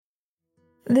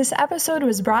This episode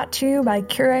was brought to you by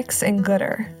Curex and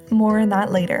Glitter. More on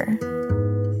that later.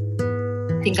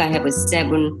 I think I have a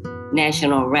 7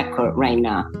 national record right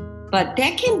now, but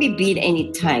that can be beat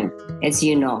anytime, as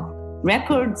you know.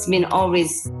 Records been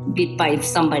always beat by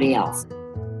somebody else,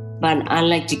 but I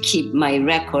like to keep my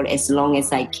record as long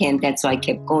as I can. That's why I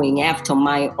kept going after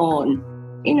my own.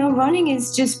 You know, running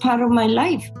is just part of my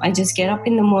life. I just get up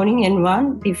in the morning and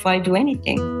run before I do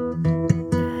anything.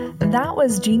 That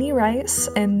was Jeannie Rice,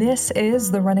 and this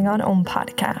is the Running on Om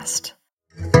podcast.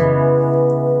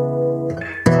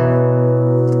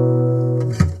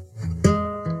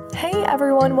 Hey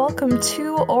everyone, welcome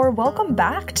to or welcome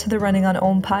back to the Running on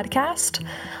Om podcast.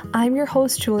 I'm your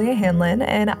host, Julia Hanlon,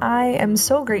 and I am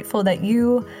so grateful that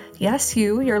you're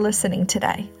listening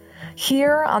today.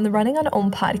 Here on the Running on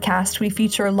Om podcast, we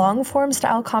feature long-form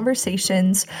style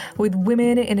conversations with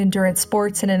women in endurance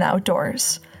sports and in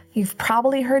outdoors. You've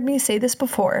probably heard me say this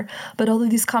before, but although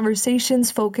these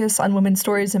conversations focus on women's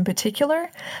stories in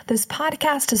particular, this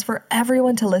podcast is for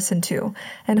everyone to listen to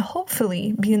and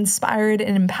hopefully be inspired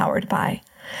and empowered by.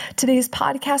 Today's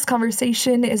podcast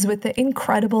conversation is with the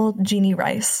incredible Jeannie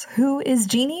Rice. Who is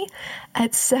Jeannie?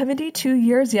 At 72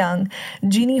 years young,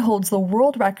 Jeannie holds the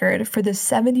world record for the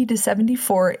 70 to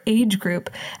 74 age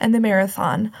group and the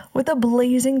marathon with a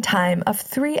blazing time of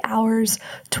 3 hours,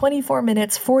 24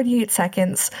 minutes, 48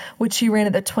 seconds, which she ran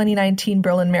at the 2019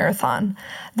 Berlin Marathon.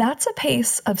 That's a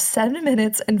pace of 7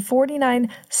 minutes and 49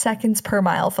 seconds per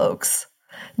mile, folks.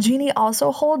 Jeannie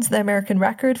also holds the American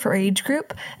record for age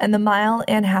group and the mile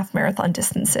and half marathon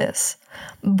distances.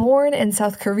 Born in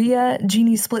South Korea,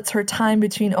 Jeannie splits her time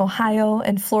between Ohio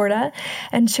and Florida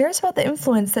and shares about the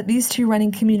influence that these two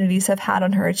running communities have had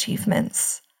on her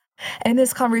achievements. In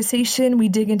this conversation, we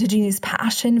dig into Jeannie's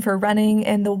passion for running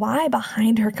and the why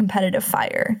behind her competitive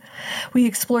fire. We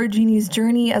explore Jeannie's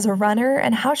journey as a runner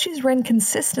and how she's run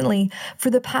consistently for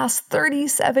the past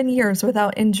 37 years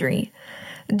without injury.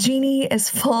 Jeannie is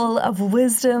full of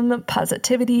wisdom,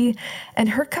 positivity, and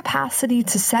her capacity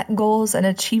to set goals and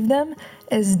achieve them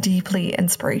is deeply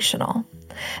inspirational.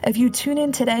 If you tune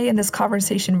in today and this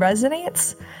conversation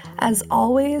resonates, as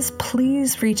always,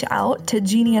 please reach out to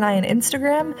Jeannie and I on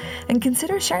Instagram and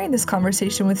consider sharing this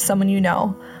conversation with someone you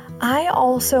know. I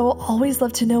also always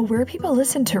love to know where people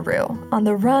listen to Rue. On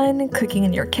the run, cooking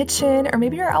in your kitchen, or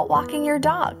maybe you're out walking your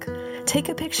dog. Take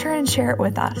a picture and share it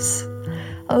with us.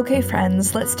 Okay,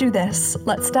 friends, let's do this.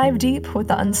 Let's dive deep with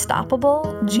the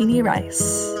unstoppable Jeannie Rice.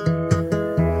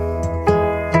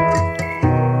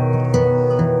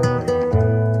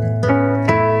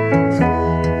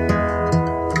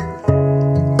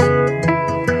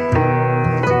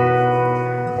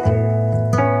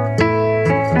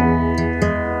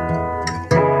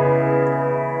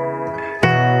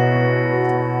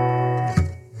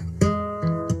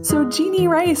 So, Jeannie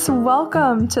Rice,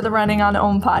 welcome to the Running on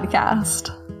Om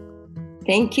podcast.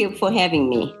 Thank you for having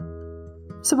me.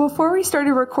 So before we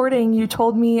started recording, you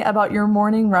told me about your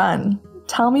morning run.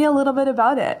 Tell me a little bit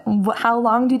about it. How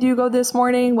long did you go this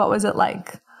morning? What was it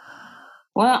like?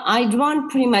 Well, I run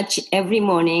pretty much every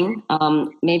morning.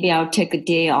 Maybe I'll take a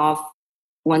day off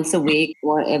once a week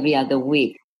or every other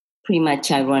week. Pretty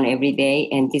much I run every day.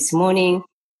 And this morning,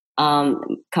 a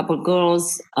couple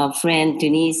girls, a friend,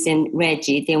 Denise and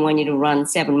Reggie, they wanted to run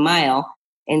 7 miles.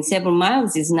 And 7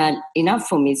 miles is not enough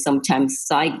for me sometimes.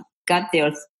 So I got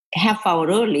there half hour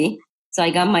early. So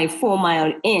I got my 4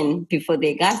 mile in before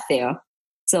they got there.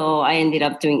 So I ended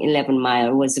up doing 11 miles.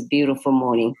 It was a beautiful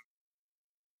morning.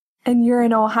 And you're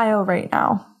in Ohio right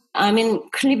now? I'm in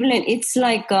Cleveland. It's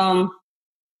like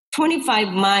 25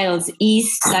 miles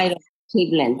east side of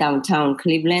Cleveland, downtown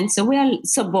Cleveland. So we are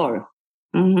suburb.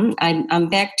 I'm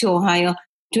back to Ohio.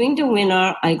 During the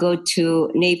winter, I go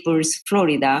to Naples,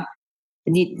 Florida.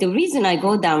 The reason I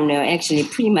go down there, actually,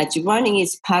 pretty much running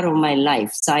is part of my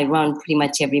life. So I run pretty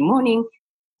much every morning.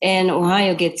 And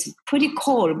Ohio gets pretty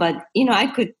cold, but, we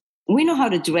know how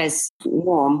to dress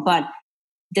warm, but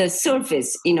the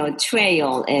surface,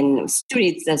 trail and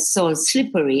streets are so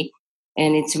slippery,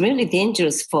 and it's really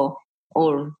dangerous for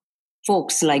old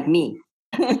folks like me.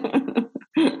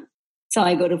 So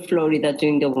I go to Florida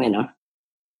during the winter.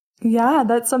 Yeah,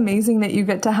 that's amazing that you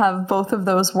get to have both of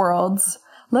those worlds.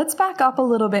 Let's back up a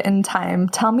little bit in time.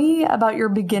 Tell me about your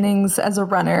beginnings as a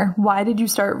runner. Why did you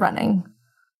start running?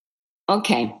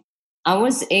 Okay. I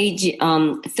was age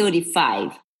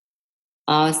 35.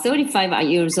 35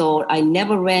 years old. I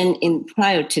never ran in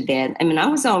prior to that. I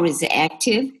was always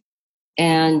active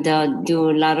and do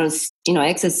a lot of,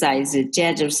 exercise,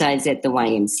 jazzercise at the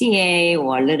YMCA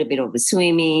or a little bit of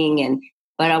swimming.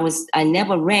 But I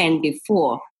never ran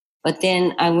before. But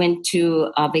then I went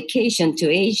to a vacation to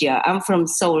Asia. I'm from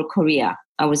Seoul, Korea.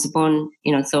 I was born,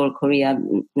 Seoul, Korea,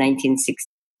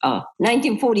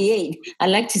 1948. I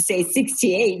like to say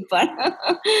 68, but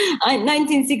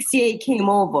 1968 came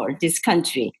over this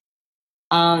country.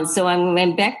 So I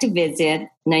went back to visit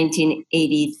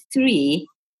 1983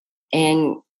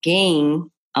 and gained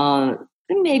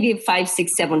maybe 5,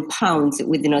 6, 7 pounds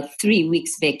within a 3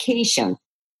 weeks vacation.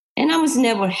 And I was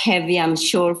never heavy. I'm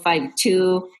sure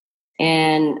 5'2",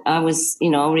 and I was,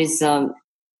 always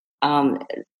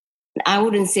I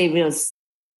wouldn't say real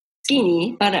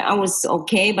skinny, but I was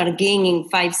okay. But gaining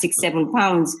 5, 6, 7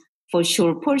 pounds for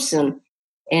sure person,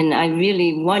 and I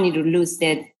really wanted to lose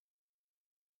that,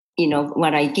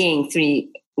 what I gained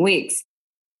 3 weeks.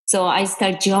 So I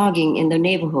started jogging in the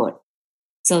neighborhood.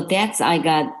 So I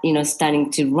got,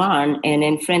 starting to run. And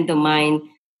then a friend of mine,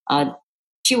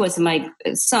 she was my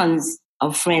son's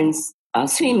friend's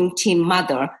swimming team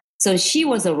mother. So she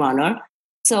was a runner.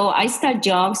 So I started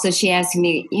jogging. So she asked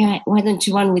me, yeah, why don't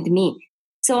you run with me?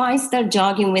 So I started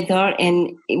jogging with her.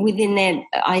 And within that,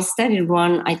 I started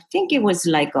run, I think it was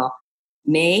like a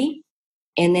May.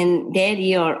 And then that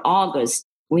year, August,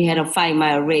 we had a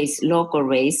 5-mile race, local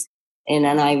race. And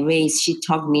then she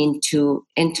talked me into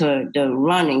enter the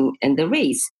running and the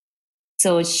race.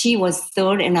 So she was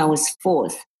third and I was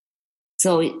fourth.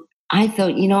 So I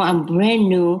thought, I'm brand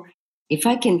new. If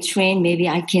I can train, maybe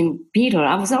I can beat her.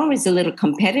 I was always a little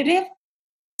competitive.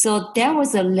 So that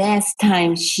was the last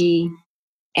time she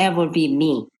ever beat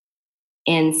me.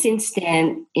 And since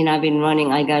then, I've been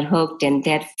running. I got hooked, and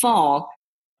that fall,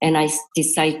 and I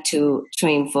decided to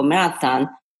train for marathon.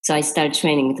 So I started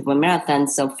training for marathon.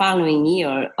 So following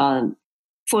year,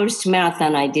 first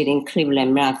marathon I did in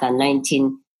Cleveland Marathon,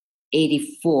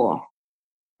 1984.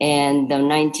 And the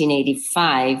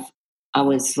 1985, I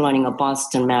was running a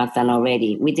Boston Marathon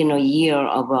already. Within a year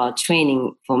of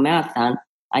training for marathon,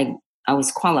 I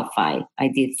was qualified. I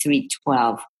did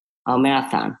 3:12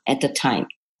 marathon at the time.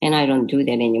 And I don't do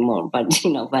that anymore. But,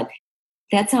 but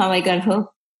that's how I got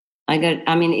hooked.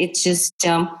 It's just,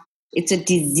 it's a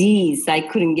disease I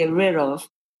couldn't get rid of.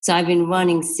 So I've been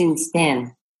running since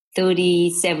then,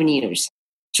 37 years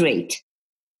straight.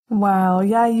 Wow.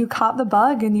 Yeah, you caught the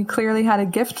bug and you clearly had a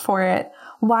gift for it.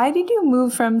 Why did you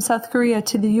move from South Korea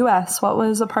to the U.S.? What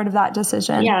was a part of that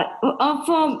decision? Yeah.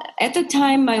 At the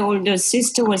time, my older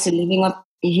sister was living up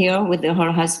here with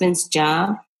her husband's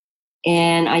job.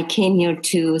 And I came here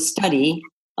to study,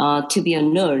 to be a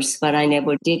nurse, but I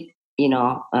never did,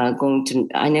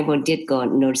 I never did go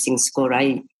nursing school.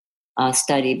 I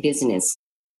studied business.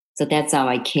 So that's how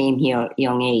I came here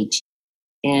young age.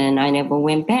 And I never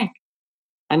went back.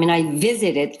 I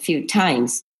visited a few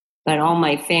times, but all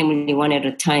my family one at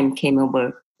a time came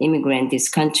over, immigrant this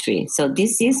country. So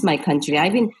this is my country.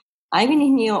 I've been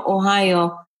in here,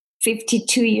 Ohio,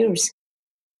 52 years,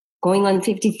 going on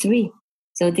 53.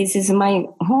 So this is my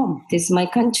home. This is my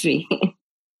country.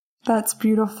 That's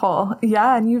beautiful.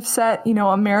 Yeah. And you've set,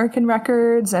 American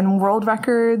records and world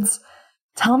records.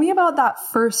 Tell me about that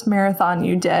first marathon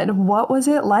you did. What was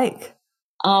it like?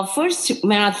 First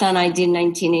marathon I did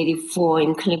 1984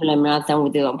 in Cleveland Marathon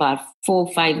with about 4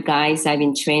 or 5 guys I've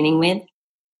been training with.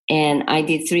 And I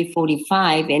did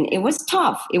 3:45 and it was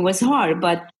tough. It was hard,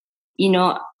 but,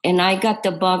 and I got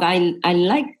the bug. I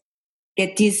like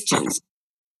the distance.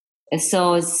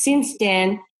 So since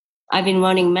then, I've been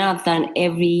running marathon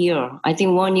every year. I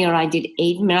think one year I did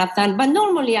 8 marathon, but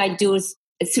normally I do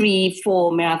 3,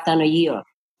 4 marathon a year.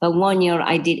 But one year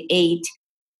I did 8,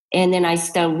 and then I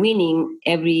start winning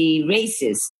every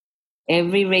races.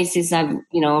 Every races I've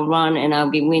run, and I'll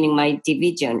be winning my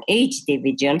division, age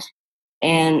division,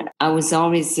 and I was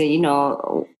always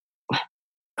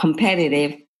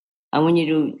competitive. I wanted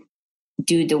to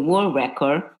do the world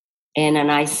record. And then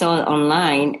I saw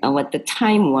online what the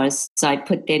time was. So I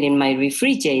put that in my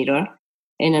refrigerator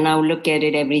and then I'll look at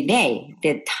it every day,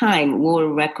 the time,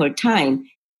 world record time.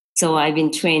 So I've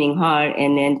been training hard.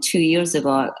 And then 2 years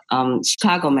ago,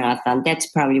 Chicago Marathon, that's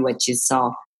probably what you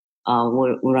saw,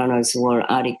 Runner's World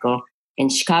article in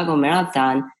Chicago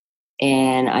Marathon.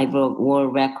 And I broke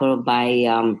world record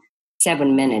by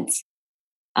 7 minutes.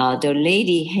 The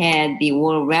lady had the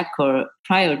world record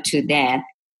prior to that.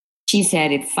 She's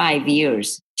had it 5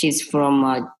 years. She's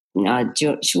from,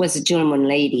 she was a German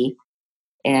lady,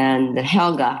 and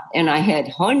Helga. And I had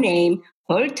her name,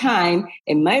 her time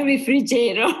in my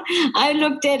refrigerator. I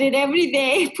looked at it every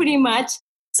day, pretty much.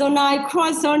 So now I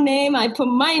cross her name, I put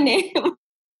my name.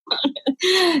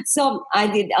 So I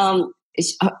did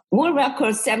world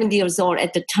record, 70 years old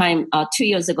at the time, 2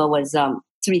 years ago was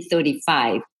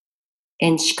 3:35.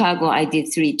 In Chicago, I did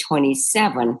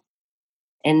 3:27.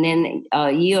 And then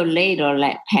a year later,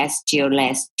 like last year,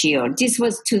 this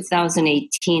was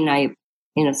 2018, I,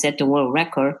 set the world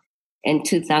record. In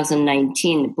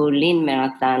 2019, Berlin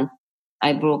Marathon,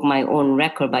 I broke my own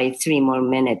record by 3 more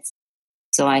minutes.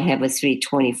 So I have a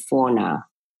 3:24 now.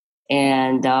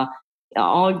 And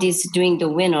all this during the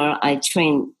winter, I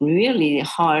trained really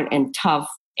hard and tough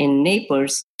in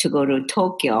Naples to go to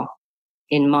Tokyo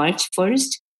in March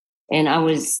 1st. And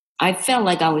I felt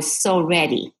like I was so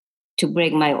ready to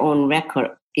break my own record,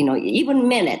 even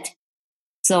minute.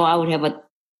 So I would have a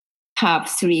top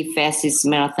 3 fastest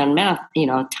marathon,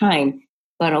 time.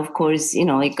 But of course,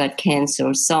 it got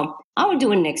canceled. So I will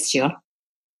do it next year.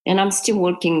 And I'm still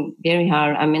working very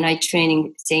hard. I mean, I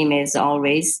training same as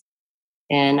always.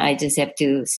 And I just have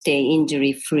to stay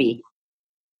injury free.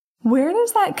 Where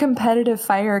does that competitive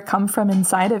fire come from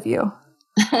inside of you?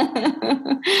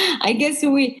 I guess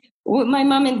my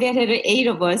mom and dad had 8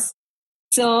 of us.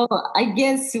 So I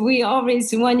guess we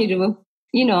always wanted to,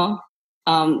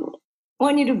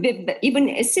 wanted to be,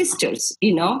 even sisters,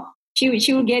 she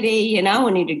would get A and I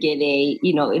wanted to get A,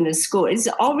 in the school. It's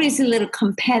always a little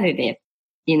competitive,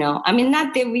 I mean,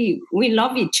 not that we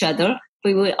love each other,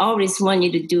 but we always want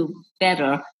you to do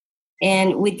better.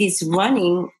 And with this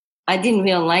running, I didn't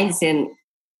realize that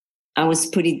I was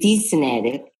pretty decent at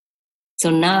it. So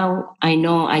now I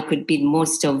know I could beat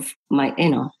most of my,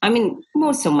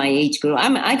 most of my age group.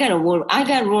 I got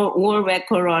world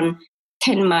record on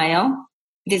 10 mile.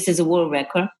 This is a world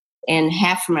record, and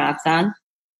half marathon.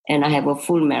 And I have a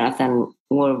full marathon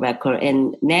world record,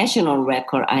 and national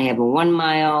record. I have a 1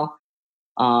 mile,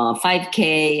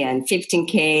 5K and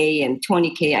 15K and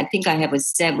 20K. I think I have a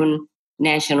 7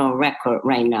 national record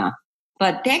right now,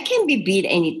 but that can be beat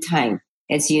anytime,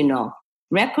 as you know.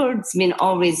 Records been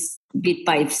always beat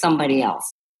by somebody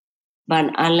else.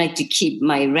 But I like to keep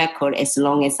my record as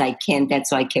long as I can.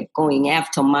 That's why I kept going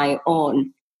after my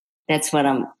own. That's what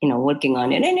I'm, working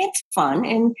on it. And it's fun.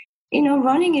 And,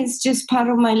 running is just part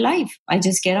of my life. I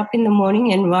just get up in the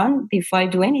morning and run before I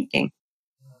do anything.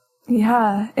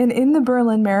 Yeah. And in the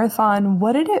Berlin Marathon,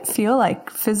 what did it feel like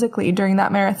physically during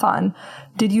that marathon?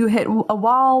 Did you hit a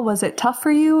wall? Was it tough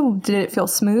for you? Did it feel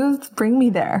smooth? Bring me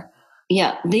there.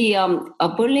 Yeah, the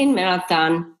Berlin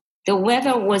Marathon, the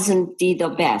weather wasn't the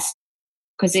best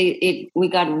because we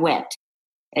got wet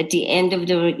at the end of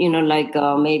the,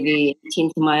 maybe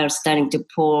 18th mile starting to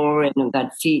pour and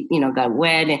got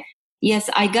wet. And yes,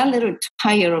 I got a little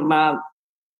tired about,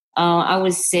 I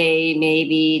would say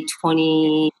maybe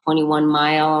 20, 21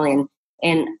 mile.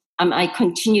 And I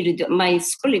continued to do, my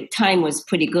split time was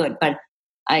pretty good, but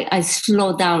I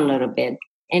slowed down a little bit.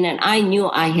 And then I knew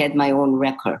I had my own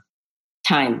record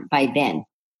time by then.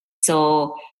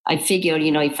 So I figured,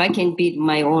 if I can beat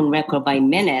my own record by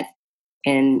minute,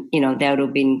 and, that would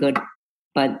have been good.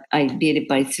 But I beat it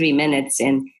by 3 minutes.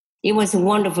 And it was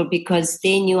wonderful because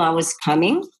they knew I was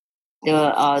coming.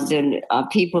 The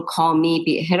people called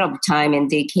me ahead of time,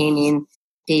 and they came in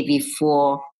day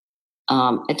before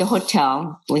at the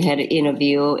hotel. We had an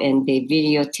interview, and they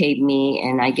videotaped me.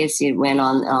 And I guess it went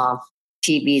on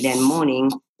TV that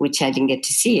morning, which I didn't get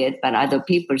to see it, but other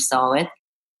people saw it.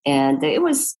 And it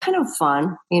was kind of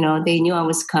fun. They knew I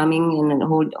was coming and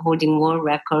holding world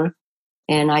record.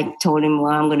 And I told him,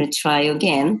 well, I'm going to try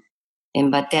again.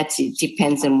 But it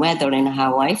depends on weather and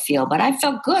how I feel. But I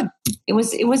felt good. It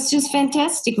was just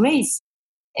fantastic race.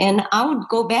 And I would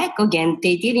go back again.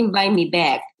 They did invite me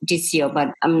back this year,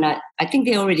 but I think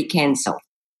they already canceled.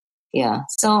 Yeah.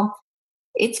 So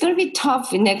it's going to be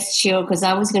tough next year because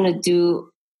I was going to do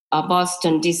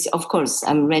Boston. Of course,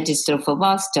 I'm registered for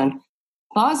Boston.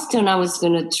 Boston, I was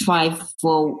going to try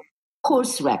for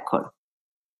course record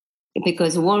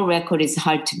because world record is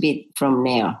hard to beat from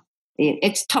there.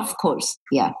 It's tough course,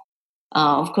 yeah.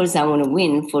 Of course, I want to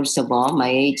win, first of all, my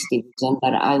age division,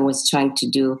 but I was trying to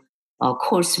do a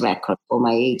course record for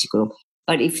my age group.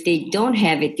 But if they don't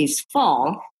have it this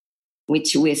fall,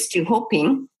 which we're still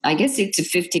hoping, I guess it's a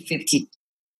 50-50,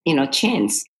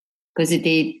 chance because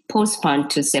they postponed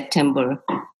to September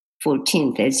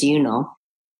 14th, as you know.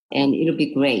 And it'll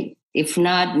be great. If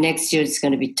not, next year it's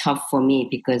going to be tough for me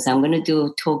because I'm going to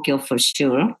do Tokyo for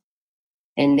sure,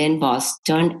 and then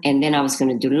Boston, and then I was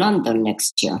going to do London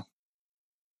next year.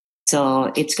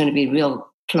 So it's going to be real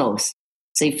close.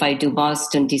 So if I do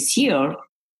Boston this year,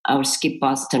 I'll skip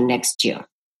Boston next year.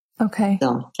 Okay.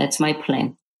 So that's my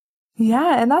plan.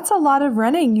 Yeah, and that's a lot of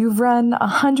running. You've run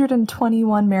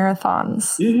 121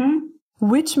 marathons. Mm-hmm.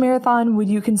 Which marathon would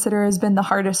you consider has been the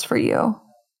hardest for you?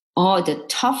 Oh, the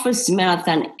toughest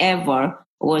marathon ever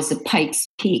was the Pikes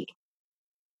Peak.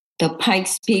 The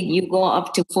Pikes Peak, you go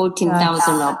up to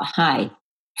 14,000 up high,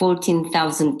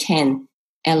 14,010.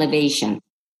 elevation.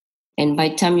 And by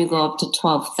the time you go up to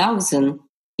 12,000,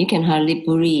 you can hardly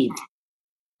breathe.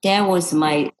 That was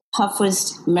my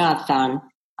toughest marathon,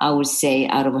 I would say,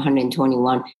 out of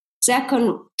 121.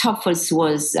 Second toughest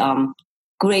was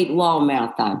Great Wall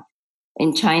Marathon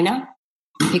in China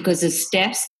because of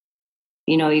steps.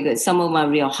 You know, you got some of them are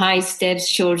real high steps,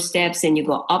 short steps, and you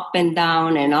go up and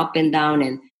down and up and down.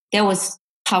 And that was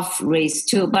tough race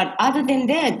too. But other than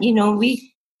that, you know,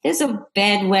 there's a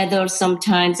bad weather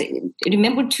sometimes.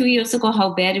 Remember 2 years ago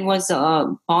how bad it was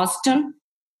Boston?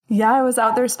 Yeah, I was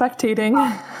out there spectating.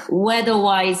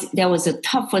 Weather-wise, that was the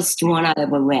toughest one I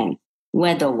ever ran,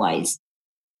 weather-wise.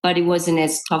 But it wasn't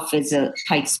as tough as a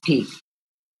Pikes Peak.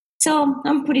 So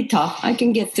I'm pretty tough. I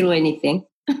can get through anything.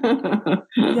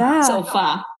 Yeah. So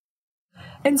far.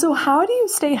 And so how do you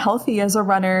stay healthy as a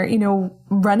runner, you know,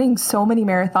 running so many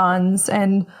marathons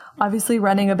and obviously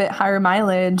running a bit higher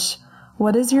mileage?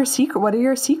 What is your secret? What are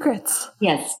your secrets?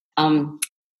 Yes. I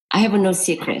have no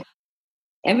secret.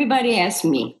 Everybody asks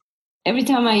me. Every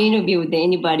time I interview with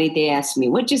anybody, they ask me,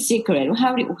 what's your secret?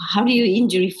 How do you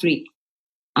injury free?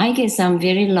 I guess I'm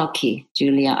very lucky,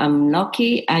 Julia. I'm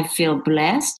lucky. I feel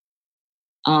blessed.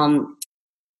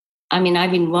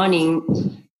 I've been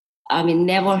running.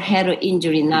 Never had an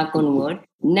injury, knock on wood.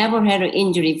 Never had an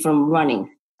injury from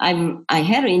running. I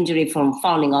had an injury from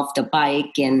falling off the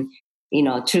bike and, you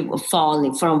know,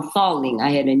 falling.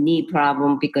 I had a knee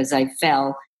problem because I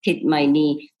fell, hit my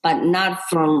knee, but not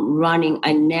from running.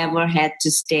 I never had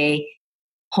to stay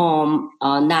home,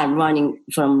 not running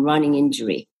from running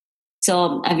injury.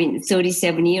 So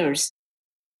 37 years.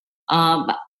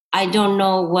 I don't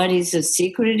know what is the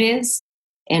secret is.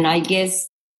 And I guess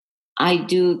I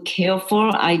do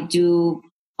careful. I do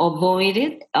avoid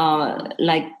it.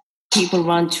 Like people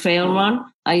run trail run.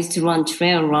 I used to run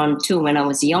trail run too when I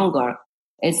was younger.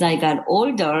 As I got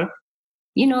older,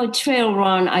 you know, trail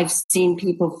run, I've seen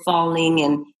people falling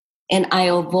and I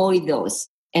avoid those.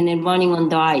 And then running on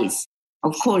the ice.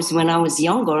 Of course, when I was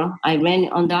younger, I ran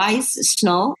on the ice,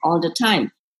 snow all the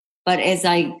time. But as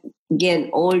I get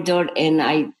older and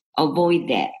I avoid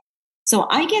that. So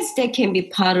I guess that can be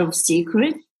part of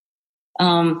secret.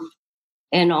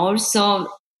 And also,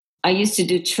 I used to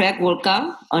do track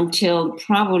workout until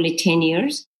probably 10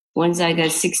 years. Once I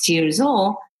got 60 years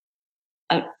old,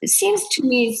 it seems to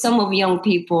me some of young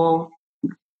people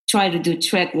try to do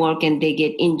track work and they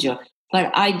get injured.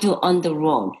 But I do on the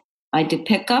road. I do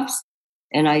pickups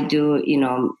and I do,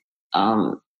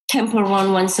 tempo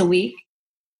run once a week.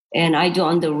 And I do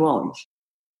on the road.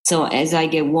 So as I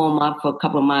get warm up for a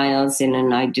couple of miles, and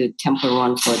then I do tempo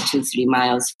run for 2-3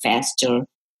 miles faster,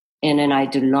 and then I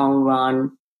do long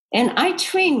run, and I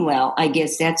train well. I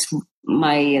guess that's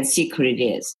my secret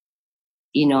is,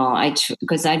 you know,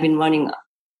 because I've been running.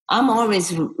 I'm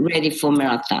always ready for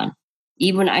marathon,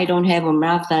 even I don't have a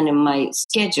marathon in my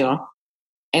schedule.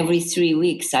 Every 3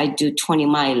 weeks I do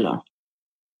 20-miler.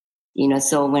 You know,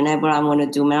 so whenever I want to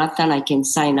do marathon, I can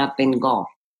sign up and go.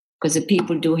 Because the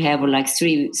people do have like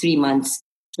three months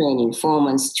training, 4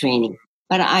 months training.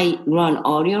 But I run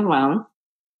all year round.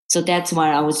 So that's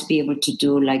why I was be able to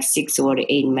do like 6 or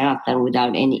 8 marathon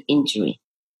without any injury.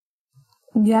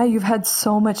 Yeah, you've had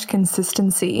so much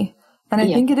consistency. And I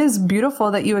think it is beautiful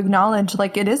that you acknowledge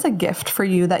like it is a gift for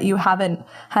you that you haven't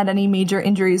had any major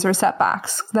injuries or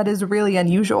setbacks. That is really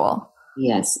unusual.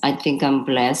 Yes, I think I'm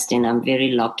blessed and I'm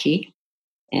very lucky.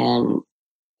 And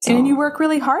you work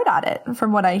really hard at it,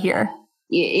 from what I hear.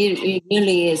 It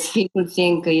really is. People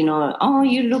think, you know, oh,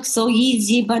 you look so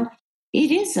easy, but it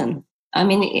isn't. I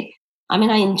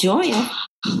enjoy it,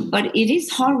 but it is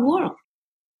hard work.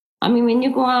 I mean, when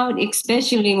you go out,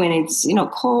 especially when it's, you know,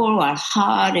 cold or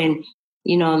hot and,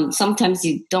 you know, sometimes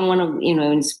you don't want to, you know,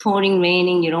 when it's pouring,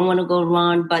 raining, you don't want to go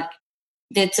run, but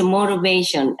that's a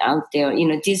motivation out there, you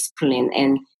know, discipline.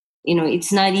 And, you know,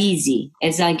 it's not easy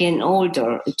as I get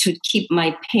older to keep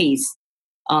my pace.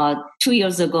 2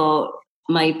 years ago,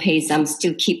 my pace, I'm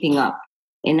still keeping up.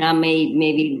 And I made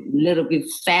maybe a little bit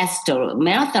faster.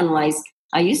 Marathon-wise,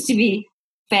 I used to be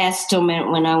faster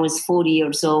when I was 40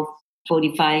 years old,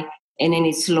 45. And then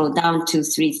it slowed down to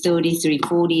 3:30,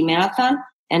 3:40 marathon.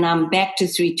 And I'm back to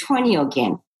 3:20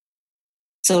 again.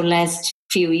 So last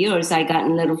few years, I got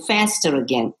a little faster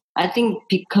again. I think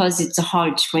because it's a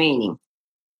hard training.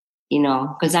 You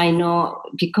know, because I know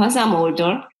because I'm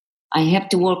older, I have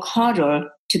to work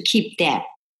harder to keep that,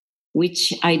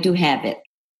 which I do have it.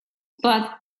 But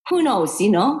who knows, you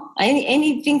know,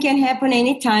 anything can happen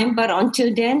anytime. But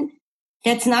until then,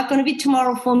 that's not going to be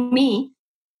tomorrow for me.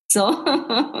 So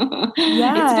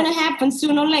it's going to happen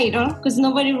sooner or later because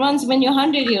nobody runs when you're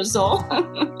 100 years old.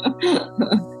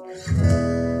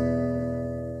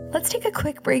 Let's take a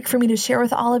quick break for me to share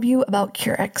with all of you about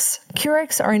Curix.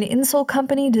 Curix are an insole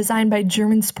company designed by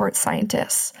German sports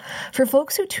scientists. For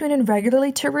folks who tune in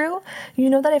regularly to Rue, you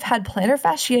know that I've had plantar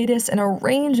fasciitis and a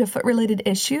range of foot-related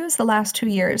issues the last 2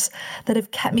 years that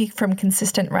have kept me from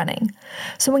consistent running.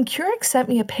 So when Curix sent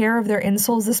me a pair of their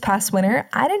insoles this past winter,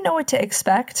 I didn't know what to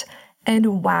expect.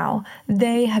 And wow,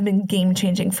 they have been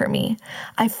game-changing for me.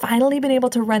 I've finally been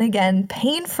able to run again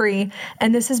pain-free,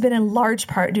 and this has been in large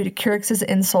part due to Curix's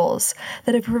insoles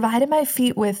that have provided my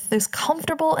feet with this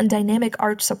comfortable and dynamic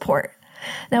arch support.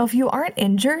 Now, if you aren't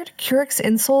injured, Curix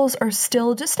insoles are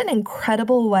still just an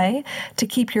incredible way to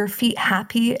keep your feet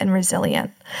happy and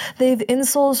resilient. They have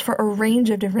insoles for a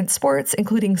range of different sports,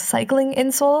 including cycling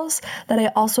insoles that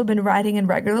I've also been riding in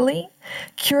regularly.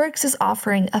 Curix is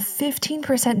offering a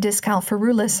 15% discount for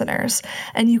Rue listeners,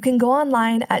 and you can go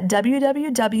online at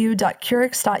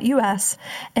www.curix.us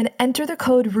and enter the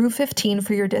code RUE15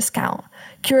 for your discount.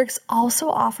 Curix also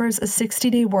offers a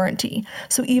 60-day warranty,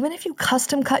 so even if you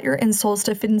custom cut your insoles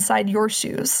to fit inside your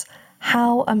shoes,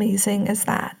 how amazing is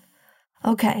that?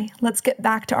 Okay, let's get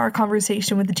back to our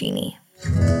conversation with Jeannie.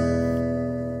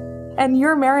 And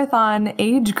your marathon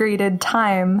age-graded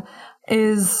time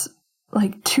is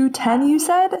like 2:10, you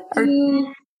said? Or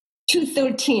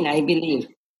 2:13, I believe.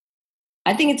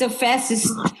 I think it's the fastest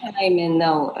time in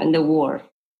the war.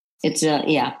 It's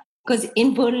because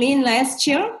in Berlin last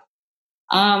year,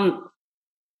 I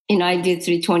did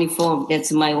 3:24.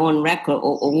 That's my own record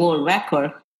or world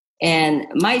record. And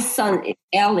my son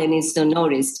Alan is still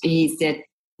noticed. He said,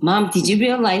 "Mom, did you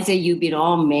realize that you beat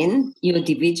all men your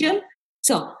division?"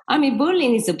 So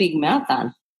Berlin is a big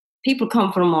marathon. People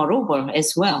come from all over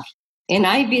as well. And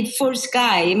I beat first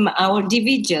guy in our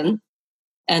division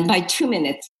and by 2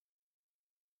 minutes.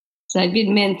 So I beat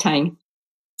men time.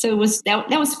 So it was that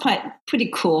was pretty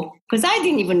cool because I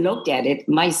didn't even look at it.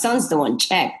 My son's the one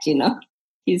checked,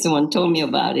 He's the one told me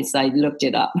about it, so I looked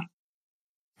it up.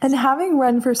 And having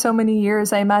run for so many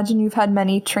years, I imagine you've had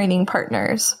many training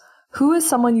partners. Who is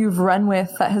someone you've run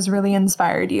with that has really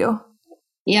inspired you?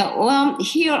 Yeah, well,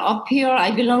 up here, I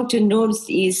belong to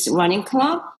Northeast Running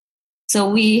Club. So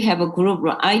we have a group.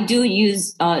 I do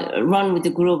run with the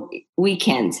group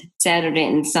weekends, Saturday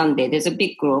and Sunday. There's a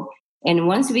big group. And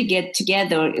once we get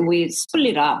together, we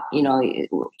split up,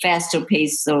 faster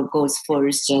pacer goes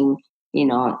first and,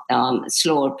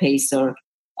 slower pacer,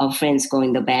 our friends go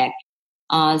in the back.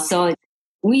 So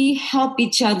we help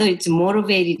each other. It's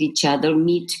motivated each other,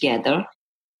 meet together.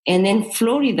 And then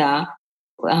Florida,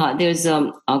 there's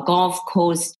a Gulf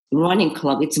Coast running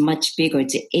club. It's much bigger.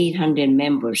 It's 800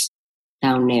 members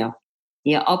down there.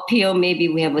 Yeah, up here, maybe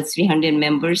we have 300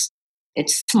 members.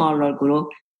 It's a smaller group.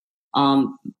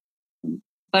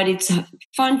 But it's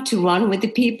fun to run with the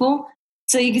people.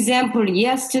 So example,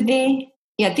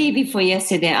 day before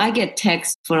yesterday, I get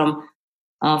text from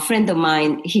a friend of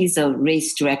mine. He's a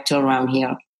race director around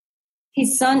here.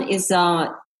 His son is, I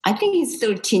think he's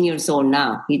 13 years old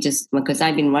now. Because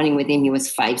I've been running with him, he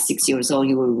was 5-6 years old.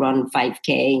 He would run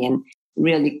 5K and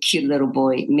really cute little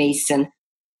boy, Mason.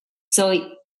 So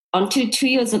until 2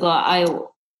 years ago, I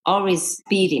always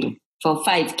beat him for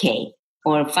 5K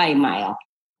or 5 mile.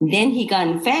 Then he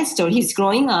gotten faster. He's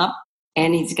growing up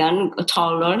and he's gotten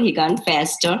taller. He gotten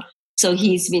faster. So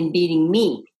he's been beating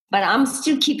me. But I'm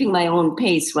still keeping my own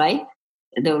pace, right?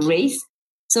 The race.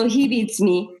 So he beats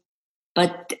me.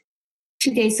 But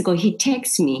 2 days ago, he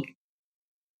texts me,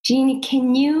 "Jeannie,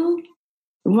 can you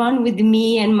run with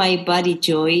me and my buddy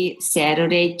Joey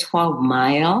Saturday 12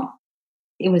 mile?"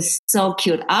 It was so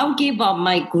cute. I'll give up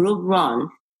my group run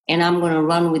and I'm going to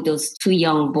run with those 2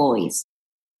 young boys.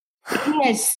 Isn't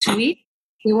that sweet?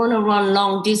 They want to run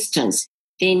long distance.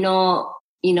 They know,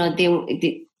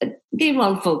 they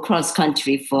run for cross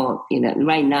country for,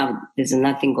 right now there's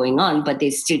nothing going on, but they're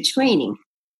still training.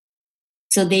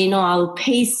 So they know I'll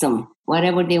pace them,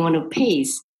 whatever they want to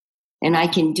pace, and I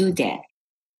can do that.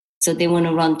 So they want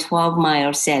to run 12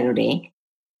 miles Saturday.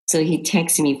 So he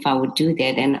texted me if I would do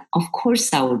that, and of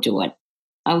course I will do it.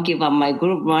 I'll give up my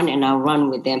group run and I'll run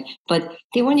with them. But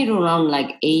they want you to run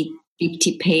like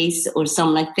 8:50 pace or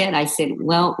something like that. I said,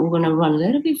 well, we're going to run a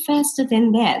little bit faster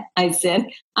than that. I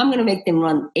said, I'm going to make them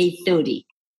run 8:30.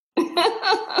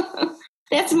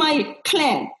 That's my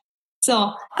plan.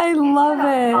 So I love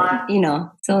it.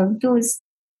 So those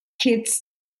kids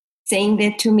saying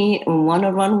that to me and want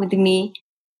to run with me,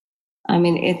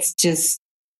 it's just,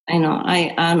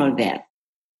 I honor that.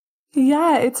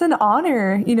 Yeah, it's an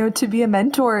honor, to be a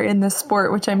mentor in this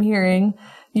sport, which I'm hearing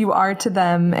you are to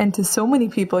them and to so many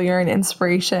people. You're an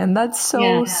inspiration. That's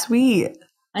so sweet.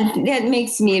 And that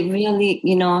makes me really,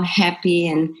 happy.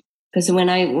 And Because when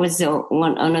I was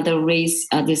on another race,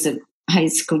 there's a high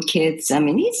school kids. I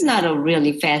mean, he's not a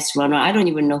really fast runner. I don't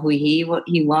even know who he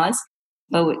was,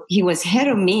 but he was ahead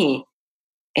of me.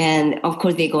 And of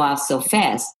course, they go out so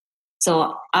fast.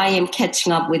 So I am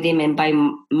catching up with him, and by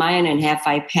mile and a half,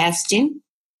 I passed him.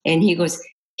 And he goes,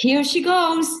 "Here she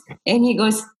goes," and he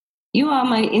goes, "You are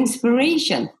my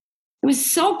inspiration." It was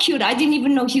so cute. I didn't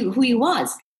even know who he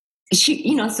was.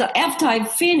 So after I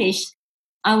finished,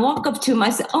 I walk up to him.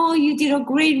 I said, "Oh, you did a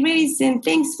great race, and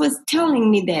thanks for telling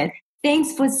me that.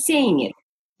 Thanks for saying it."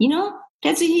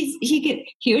 That's what he get.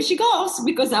 Here she goes,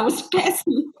 because I was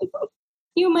passing.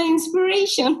 You're my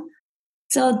inspiration.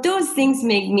 So those things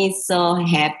make me so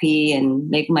happy and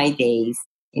make my days.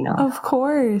 Of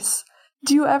course.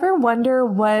 Do you ever wonder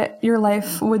what your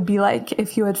life would be like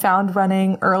if you had found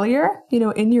running earlier,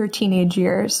 in your teenage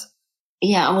years?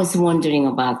 Yeah, I was wondering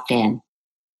about that,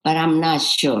 but I'm not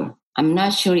sure. I'm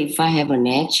not sure if I have a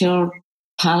natural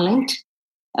talent.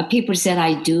 People said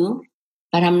I do,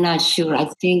 but I'm not sure. I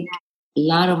think a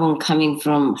lot of them coming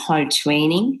from hard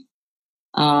training.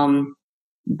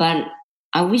 But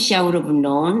I wish I would have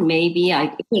known. Maybe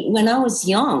when I was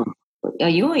young,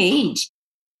 your age,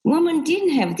 women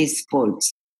didn't have these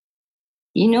sports.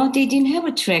 They didn't have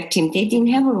a track team. They didn't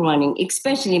have a running,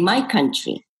 especially in my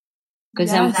country,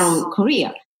 because I'm from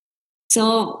Korea.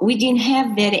 So we didn't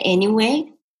have that anyway.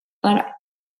 But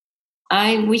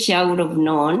I wish I would have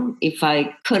known if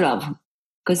I could have.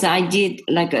 Because I did,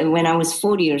 like when I was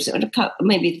 40 years old,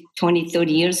 maybe 20,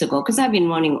 30 years ago, because I've been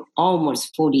running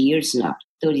almost 40 years now,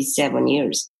 37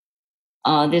 years.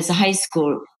 There's a high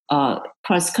school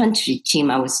cross-country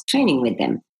team. I was training with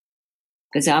them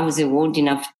because I was old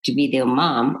enough to be their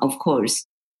mom, of course.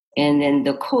 And then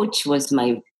the coach was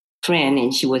my friend,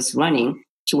 and she was running.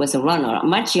 She was a runner,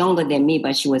 much younger than me,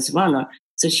 but she was a runner.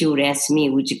 So she would ask me,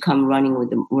 "Would you come run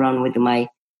with my,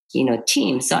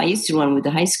 team?" So I used to run with the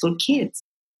high school kids,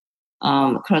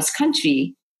 cross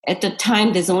country. At the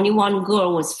time, there's only one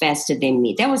girl was faster than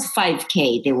me. That was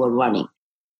 5K they were running.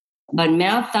 But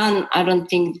marathon, I don't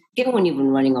think they weren't even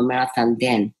running a marathon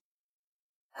then.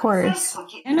 Of course.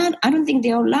 And I don't think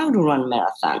they're allowed to run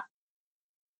marathon.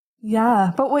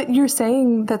 Yeah, but what you're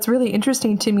saying that's really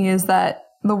interesting to me is that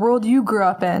the world you grew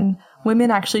up in,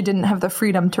 women actually didn't have the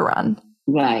freedom to run.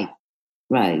 Right.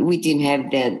 We didn't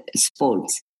have that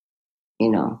sports,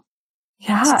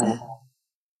 Yeah.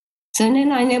 So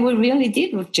then I never really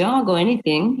did jog or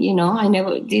anything, I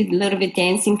never did a little bit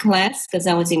dancing class because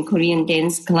I was in Korean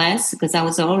dance class because I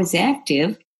was always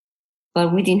active,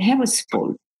 but we didn't have a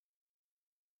sport.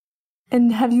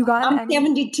 And have you gotten... I'm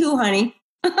 72, honey.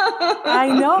 I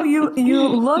know, you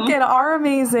look and are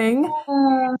amazing.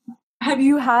 Have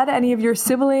you had any of your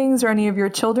siblings or any of your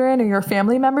children or your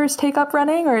family members take up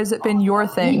running, or has it been your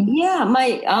thing? Yeah,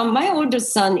 my older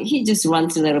son, he just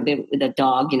runs a little bit with a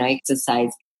dog,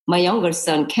 exercise. My younger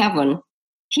son, Kevin,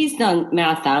 he's done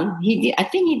marathon. I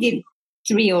think he did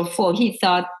 3 or 4. He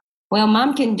thought, well,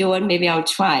 mom can do it. Maybe I'll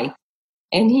try.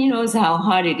 And he knows how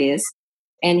hard it is.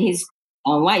 And his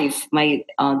wife, my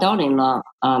daughter-in-law,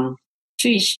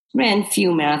 Trish, ran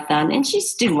few marathon, and she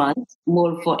still runs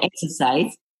more for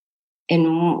exercise.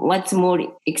 And what's more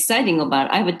exciting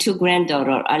about, I have 2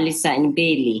 granddaughters, Alyssa and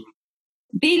Bailey.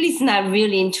 Bailey's not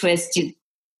really interested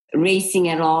racing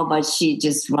at all, but she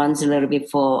just runs a little bit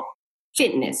for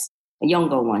fitness. A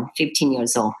younger one, 15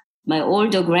 years old. My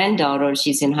older granddaughter,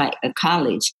 she's in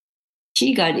college.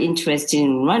 She got interested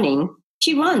in running.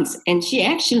 She runs, and she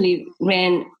actually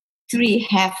ran 3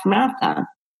 half marathon.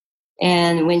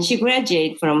 And when she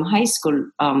graduated from high school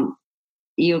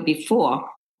year before,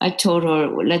 I told her,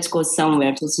 let's go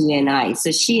somewhere, just you and I.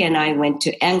 So she and I went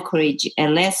to Anchorage,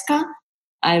 Alaska.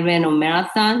 I ran a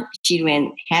marathon. She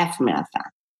ran half marathon.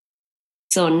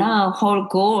 So now her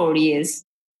goal is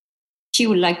she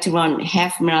would like to run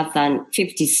half marathon,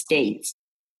 50 states.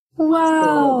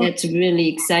 Wow. So that's really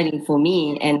exciting for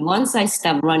me. And once I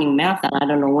stop running marathon, I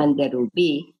don't know when that will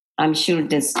be. I'm sure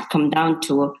this come down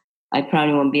to I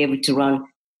probably won't be able to run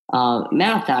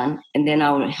marathon, and then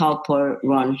I will help her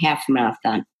run half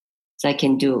marathon so I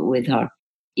can do it with her.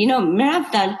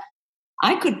 Marathon,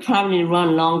 I could probably run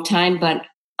a long time, but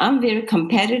I'm very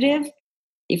competitive.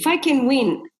 If I can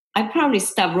win, I probably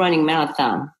stop running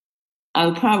marathon. I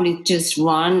would probably just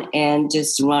run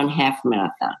half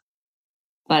marathon.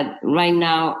 But right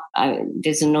now,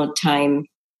 there's no time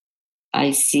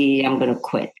I see I'm going to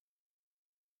quit.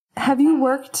 Have you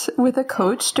worked with a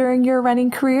coach during your running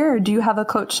career, or do you have a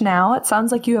coach now? It sounds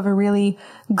like you have a really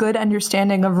good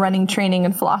understanding of running training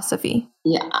and philosophy.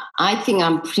 Yeah, I think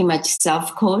I'm pretty much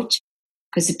self-coach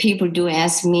because people do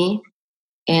ask me,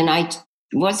 and I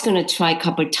was going to try a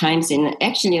couple of times, and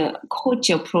actually a coach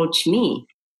approached me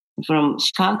from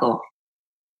Chicago.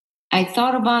 I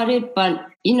thought about it, but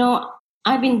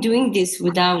I've been doing this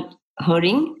without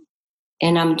hurting,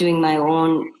 and I'm doing my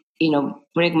own,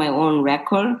 break my own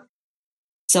record.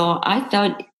 So I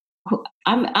thought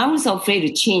I was afraid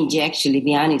to change. Actually,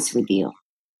 be honest with you,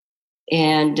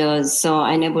 and so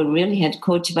I never really had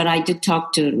coach. But I do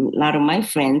talk to a lot of my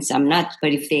friends. I'm not,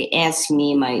 but if they ask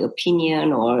me my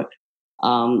opinion or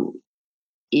um,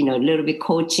 a little bit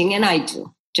coaching, and I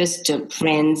do just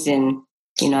friends and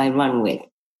I run with.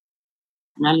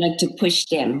 And I like to push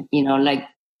them,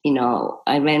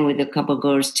 I ran with a couple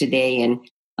girls today and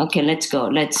okay, let's go.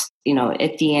 Let's,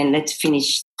 at the end, let's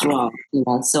finish strong,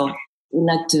 So we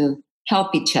like to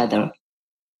help each other.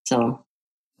 So.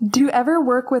 Do you ever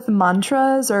work with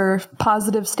mantras or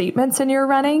positive statements in your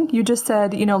running? You just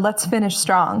said, let's finish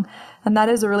strong. And that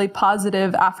is a really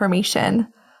positive affirmation.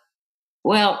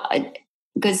 Well,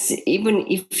 because even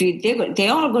if they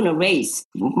are going to race,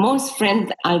 most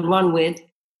friends I run with,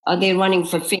 they're running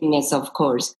for fitness, of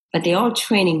course, but they're all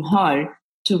training hard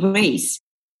to race.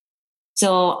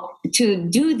 So to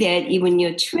do that, even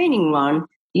your training run,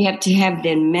 you have to have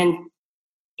that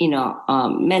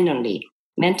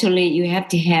mentally, you have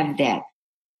to have that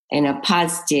and a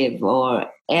positive or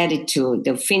attitude,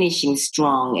 the finishing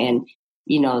strong and,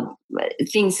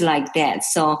 things like that.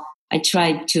 So I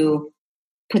try to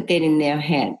put that in their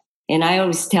head. And I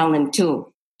always tell them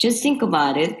too, just think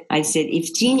about it. I said,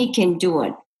 if Jeannie can do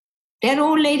it, that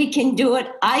old lady can do it,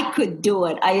 I could do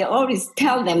it. I always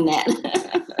tell them that.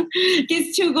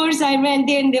 These two girls I ran,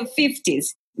 they're in their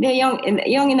 50s. They're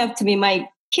young enough to be my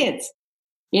kids.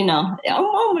 I'm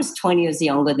almost 20 years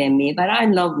younger than me, but I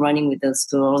love running with those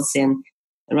girls and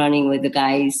running with the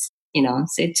guys, So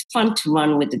it's fun to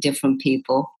run with the different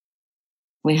people.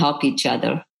 We help each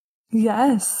other.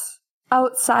 Yes.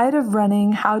 Outside of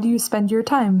running, how do you spend your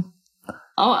time?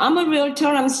 Oh, I'm a realtor.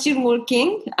 I'm still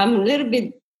working. I'm a little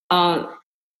bit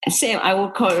same. I will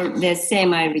call the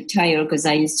same. I retire because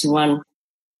I used to run.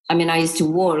 I used to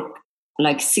work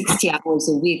like 60 hours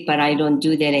a week, but I don't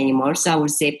do that anymore. So I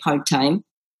would say part time.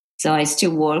 So I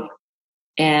still work.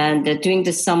 And during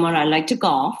the summer, I like to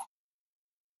golf.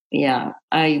 Yeah,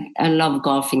 I love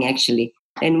golfing actually.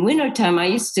 In wintertime, I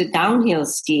used to downhill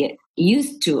ski.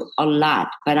 Used to a lot,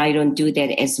 but I don't do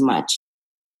that as much.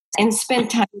 And spend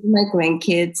time with my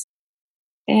grandkids.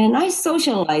 And I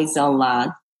socialize a lot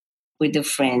with the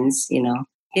friends,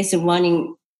 This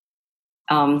running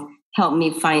helped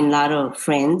me find a lot of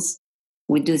friends.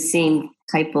 We do same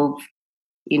type of,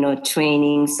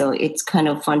 training. So it's kind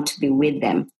of fun to be with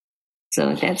them.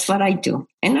 So that's what I do.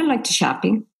 And I like to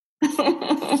shopping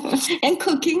and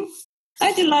cooking.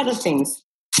 I do a lot of things.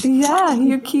 Yeah,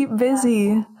 you keep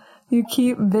busy. You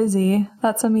keep busy.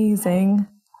 That's amazing.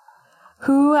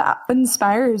 Who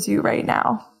inspires you right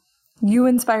now? You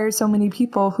inspire so many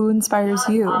people. Who inspires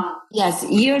you? Yes,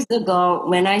 years ago,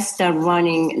 when I started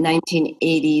running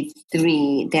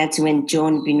 1983, that's when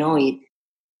Joan Benoit,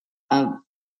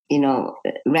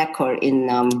 record in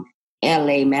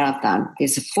LA Marathon.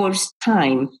 It's the first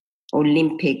time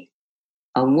Olympic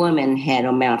a woman had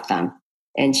a marathon,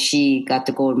 and she got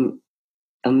the gold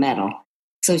medal.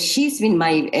 So she's been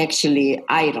my actually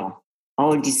idol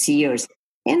all these years.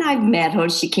 And I've met her.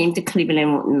 She came to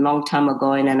Cleveland a long time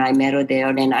ago, and then I met her there.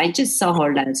 And I just saw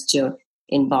her last year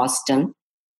in Boston,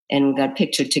 and we got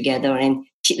pictured together. And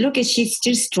she's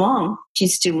still strong.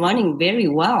 She's still running very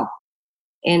well.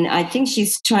 And I think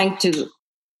she's trying to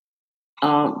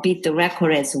beat the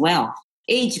record as well.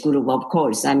 Age group, of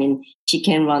course. She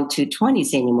can't run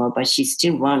 220s anymore, but she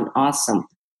still run awesome.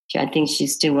 I think she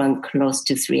still run close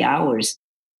to 3 hours.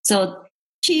 So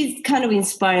she's kind of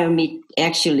inspired me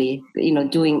actually,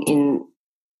 doing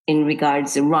in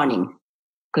regards to running,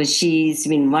 because she's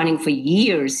been running for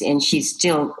years and she's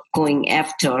still going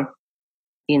after,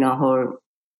 her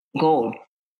goal.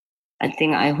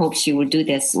 I hope she will do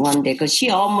this one day, because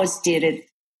she almost did it,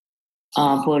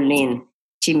 Berlin.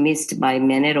 She missed by a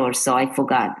minute or so. I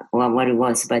forgot what it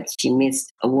was, but she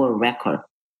missed a world record.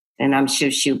 And I'm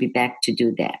sure she'll be back to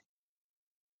do that.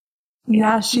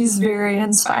 Yeah, she's very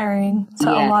inspiring to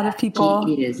a lot of people.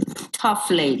 She is. Tough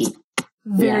lady.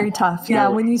 Very tough. Yeah,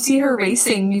 when you see her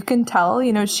racing, you can tell,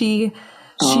 she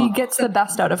gets the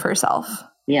best out of herself.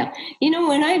 Yeah.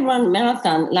 When I run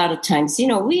marathon, a lot of times,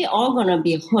 we all going to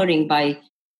be hurting by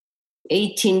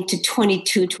 18 to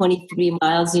 22, 23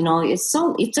 miles,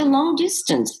 it's a long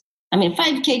distance.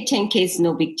 5K, 10K is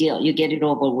no big deal. You get it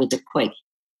over with it quick.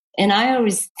 And I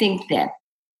always think that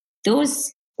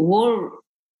those world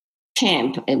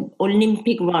champ,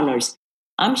 Olympic runners,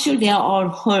 I'm sure they are all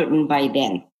hurting by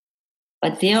then.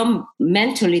 but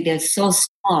they're so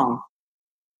strong.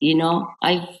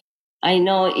 I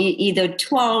know either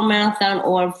 12 marathon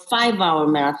or 5-hour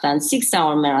marathon,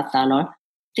 6-hour marathon, or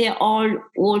they're all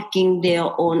working their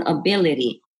own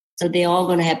ability. So they're all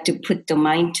going to have to put the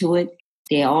mind to it.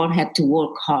 They all have to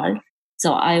work hard.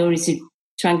 So I always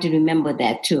trying to remember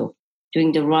that too,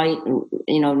 during the right,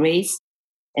 race.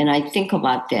 And I think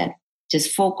about that.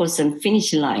 Just focus on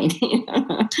finish line.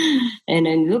 And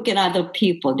then look at other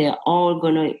people. They're all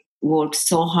going to work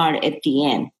so hard at the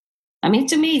end. I mean,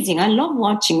 it's amazing. I love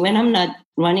watching when I'm not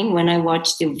running, when I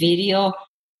watch the video,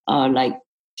 like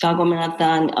Chicago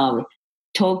Marathon,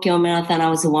 Tokyo Marathon, I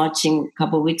was watching a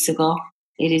couple of weeks ago.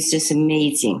 It is just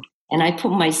amazing. And I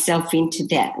put myself into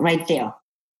that right there,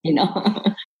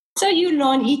 So you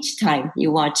learn each time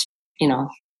you watch,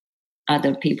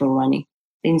 other people running.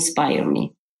 They inspire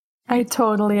me. I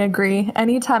totally agree.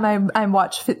 Anytime I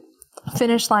watch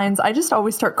finish lines, I just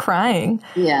always start crying.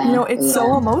 Yeah. It's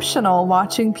so emotional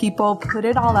watching people put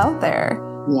it all out there.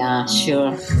 Yeah,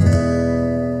 sure.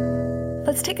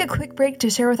 Let's take a quick break to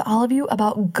share with all of you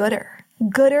about Gooder.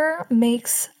 Gooder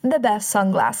makes the best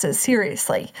sunglasses,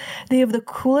 seriously. They have the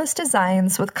coolest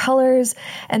designs with colors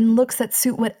and looks that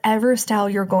suit whatever style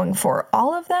you're going for.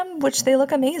 All of them, which they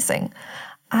look amazing.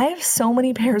 I have so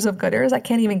many pairs of Gooders I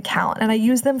can't even count, and I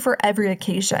use them for every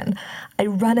occasion. I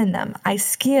run in them, I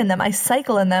ski in them, I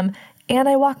cycle in them, and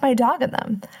I walk my dog in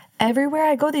them. Everywhere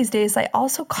I go these days, I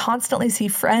also constantly see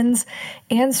friends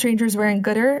and strangers wearing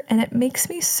Gooder, and it makes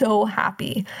me so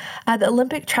happy. At the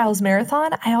Olympic Trials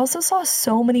Marathon, I also saw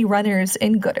so many runners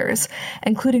in Gooders,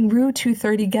 including Rue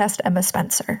 230 guest Emma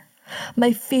Spencer.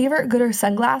 My favorite Gooder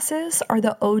sunglasses are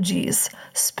the OGs,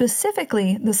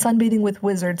 specifically the Sunbathing with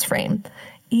Wizards frame.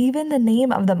 Even the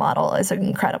name of the model is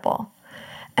incredible.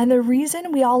 And the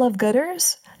reason we all love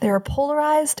Gooders, they are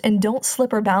polarized and don't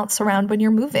slip or bounce around when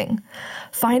you're moving.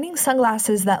 Finding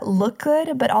sunglasses that look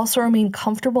good but also remain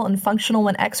comfortable and functional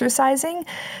when exercising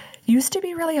used to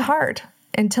be really hard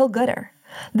until Gooder.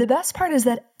 The best part is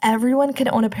that everyone can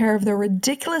own a pair of their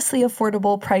ridiculously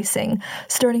affordable pricing,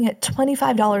 starting at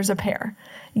 $25 a pair.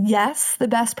 Yes, the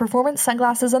best performance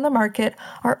sunglasses on the market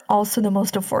are also the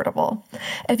most affordable.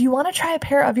 If you want to try a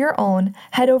pair of your own,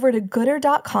 head over to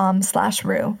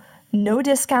gooder.com/Rue. No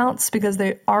discounts because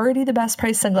they're already the best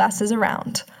price sunglasses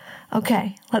around.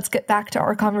 Okay, let's get back to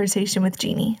our conversation with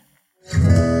Jeannie.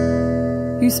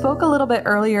 You spoke a little bit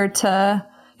earlier to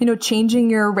changing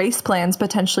your race plans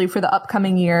potentially for the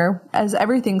upcoming year as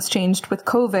everything's changed with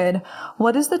COVID.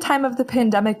 What has the time of the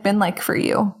pandemic been like for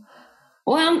you?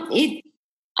 Well,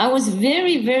 I was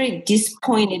very, very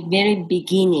disappointed very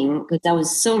beginning because I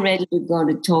was so ready to go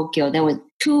to Tokyo. That was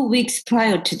 2 weeks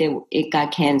prior to it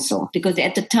got canceled because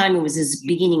at the time it was the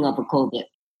beginning of COVID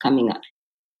coming up.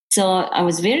 So I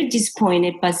was very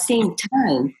disappointed, but same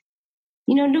time,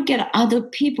 look at other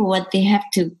people, what they have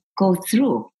to go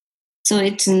through. So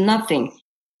it's nothing.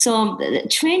 So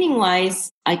training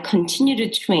wise, I continue to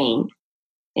train,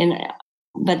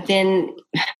 but then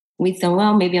we thought,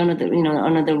 well, maybe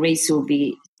another race will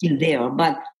be still there.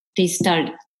 But they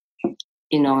start,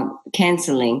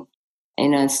 canceling,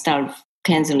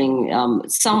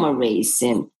 summer race,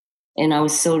 and I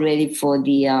was so ready for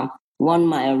the 1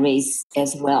 mile race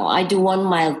as well. I do 1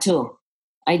 mile too.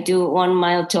 I do 1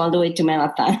 mile all the way to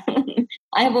marathon.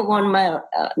 I have a 1 mile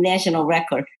national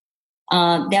record.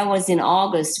 That was in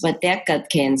August, but that got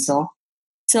canceled.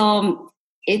 So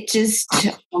it just,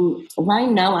 right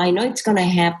now, I know it's going to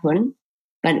happen,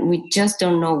 but we just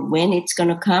don't know when it's going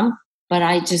to come. But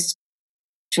I just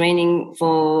training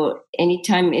for any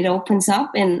time it opens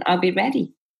up and I'll be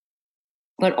ready.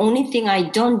 But only thing I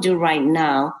don't do right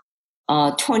now,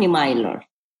 20 miler,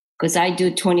 because I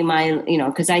do 20 mile,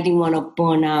 because I didn't want to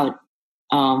burn out.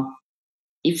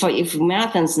 If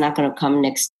marathon's not going to come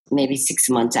next, maybe 6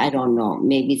 months, I don't know,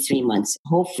 maybe 3 months.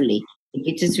 Hopefully, if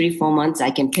it's just 3-4 months, I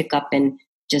can pick up and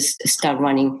just start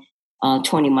running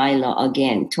 20 miler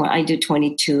again. I do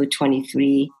 22,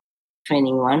 23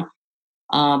 training one.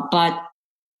 But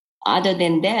other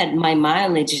than that, my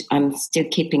mileage, I'm still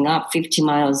keeping up 50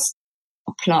 miles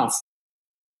plus.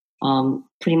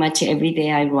 Pretty much every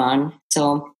day I run.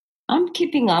 So I'm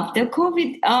keeping up. The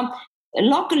COVID,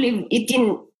 luckily, it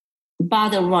didn't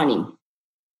bother running.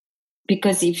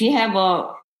 Because if you have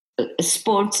a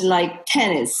sports like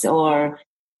tennis or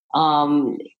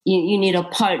you need a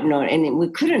partner, and we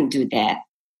couldn't do that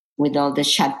with all the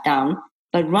shutdown.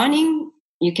 But running,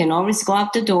 you can always go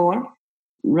out the door,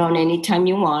 run anytime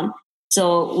you want.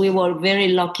 So we were very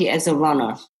lucky as a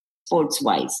runner,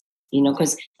 sports-wise,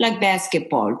 because like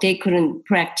basketball, they couldn't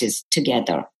practice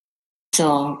together.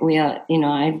 So we are,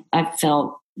 I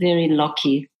felt very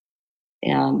lucky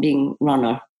being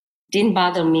runner. Didn't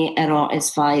bother me at all as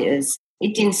far as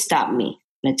it didn't stop me.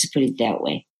 Let's put it that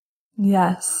way.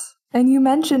 Yes. And you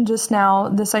mentioned just now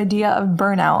this idea of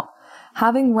burnout.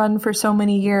 Having run for so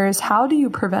many years, how do you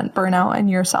prevent burnout in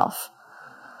yourself?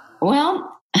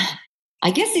 Well,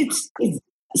 I guess it's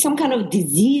some kind of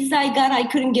disease I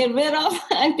couldn't get rid of.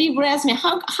 And people ask me,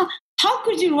 how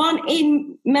could you run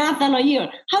 8 marathon a year?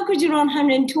 How could you run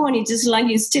 120 just like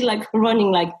you still like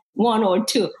running like one or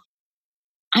two?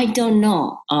 I don't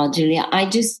know, Julia. I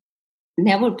just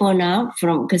never burn out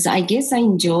because I guess I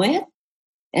enjoy it.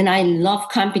 And I love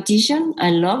competition. I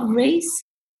love race.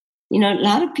 A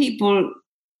lot of people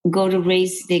go to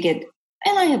race, and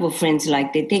I have friends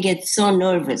like that, they get so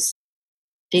nervous.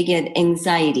 They get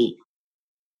anxiety.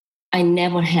 I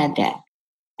never had that.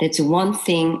 That's one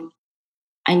thing.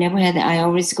 I never had that. I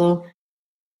always go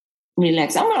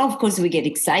relax. Of course, we get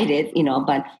excited,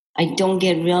 but I don't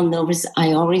get real nervous.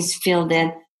 I always feel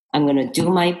that I'm going to do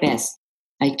my best.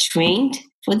 I trained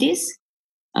for this.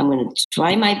 I'm going to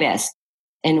try my best.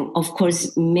 And of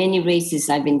course, many races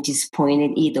I've been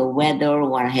disappointed, either weather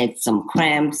or I had some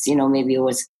cramps, maybe it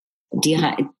was I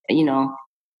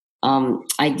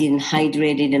didn't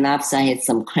hydrate it enough, so I had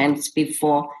some cramps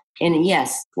before. And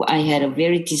yes, I had a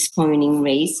very disappointing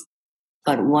race.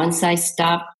 But once I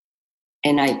stopped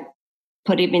and I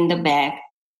put it in the bag,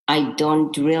 I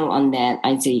don't drill on that.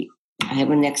 I say, I have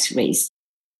a next race.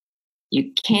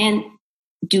 You can't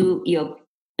do your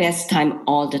best time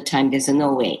all the time. There's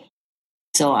no way.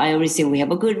 So I always say we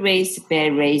have a good race,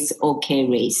 bad race, okay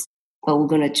race. But we're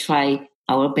going to try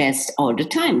our best all the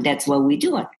time. That's what we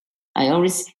do. I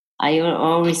always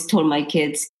told my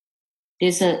kids,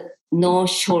 there's no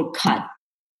shortcut.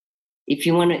 If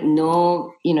you want to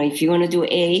know, if you want to do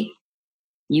A,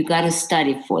 you got to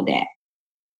study for that.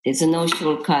 There's no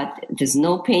shortcut. There's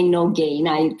no pain, no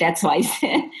gain. That's why I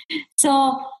said.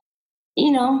 So,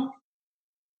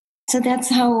 so that's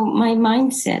how my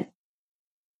mindset.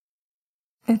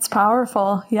 It's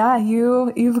powerful. Yeah,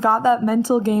 you've got that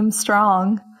mental game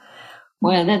strong.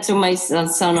 Well, that's what my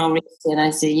son already said. I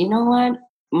said, you know what?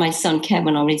 My son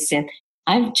Kevin already said,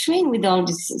 I've trained with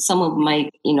some of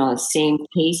my, same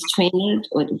pace trainers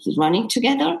or running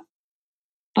together.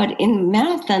 But in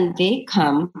marathon, they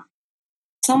come,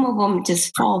 some of them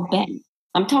just fall back.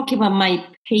 I'm talking about my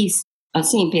pace,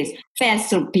 same pace.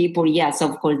 Faster people, yes,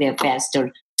 of course, they're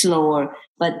faster, slower.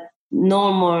 But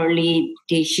normally,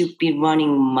 they should be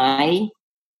running my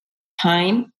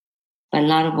time. But a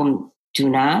lot of them do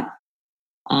not.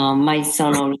 My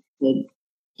son already said,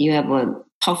 you have a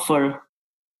tougher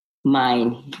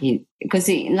mind. Because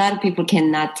a lot of people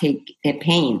cannot take their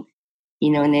pain,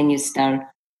 and then you start,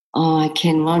 I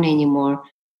can't run anymore.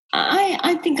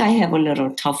 I think I have a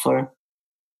little tougher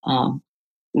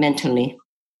mentally.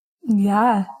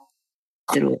 Yeah.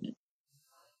 Through it.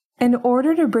 In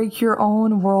order to break your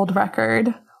own world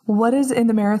record, what is in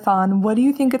the marathon? What do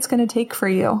you think it's going to take for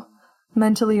you,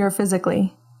 mentally or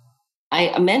physically?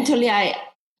 Mentally, I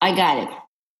got it.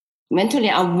 Mentally,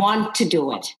 I want to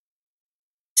do it.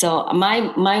 So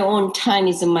my own time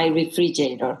is in my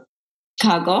refrigerator.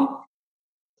 Chicago,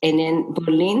 and then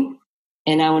Berlin,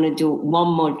 and I want to do one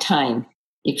more time.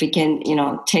 If it can,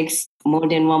 takes more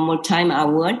than one more time, I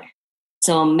would.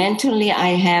 So mentally, I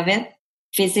have it.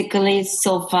 Physically,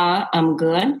 so far, I'm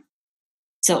good.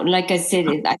 So like I said,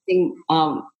 I think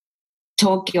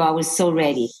Tokyo, I was so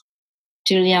ready.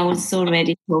 Julia, I was so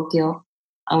ready, Tokyo.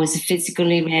 I was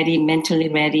physically ready, mentally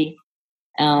ready.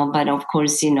 But of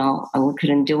course, I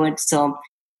couldn't do it. So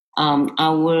I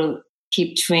will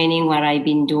keep training what I've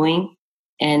been doing.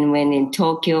 And when in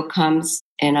Tokyo comes,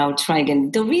 and I'll try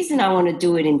again. The reason I want to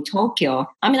do it in Tokyo,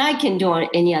 I can do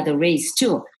any other race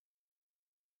too.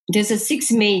 There's a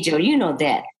 6 major,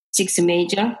 that 6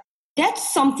 major.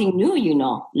 That's something new,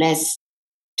 less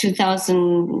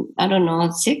 2000, I don't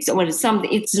know, 6 or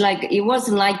something. It's like, it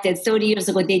wasn't like that 30 years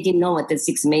ago. They didn't know what the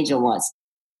 6 major was.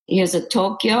 Here's a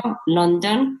Tokyo,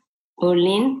 London,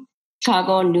 Berlin,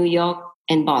 Chicago, New York,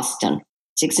 and Boston,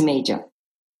 6 major.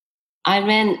 I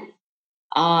ran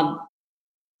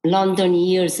London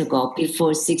years ago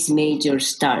before 6 major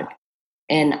start,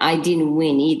 and I didn't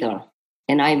win either.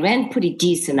 And I ran pretty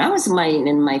decent. I was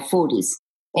in my 40s,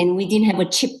 and we didn't have a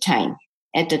chip time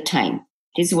at the time.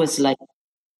 This was like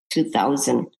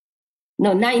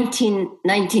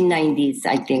 1990s,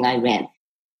 I think I ran.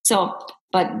 So,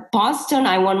 but Boston,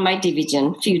 I won my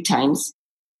division a few times.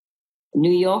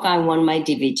 New York, I won my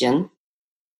division.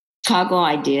 Chicago,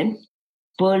 I did.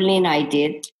 Berlin, I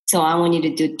did. So I wanted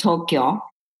to do Tokyo,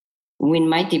 win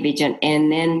my division,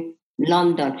 and then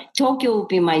London. Tokyo will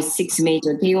be my 6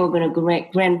 major. They were going to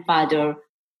grandfather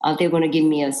they're going to give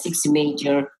me a 6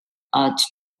 major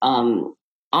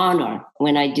honor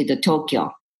when I did the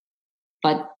Tokyo.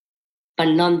 But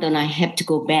London, I have to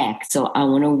go back. So I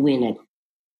want to win it.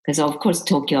 Because, of course,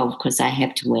 Tokyo, of course, I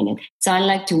have to win it. So I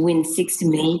like to win 6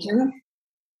 major,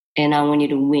 and I want you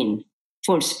to win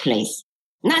first place.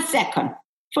 Not second,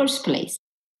 first place.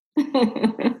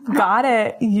 Got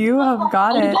it. You have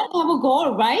got it. You got to have a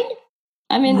goal, right?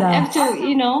 I mean, Yes. after,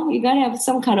 you got to have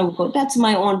some kind of goal. That's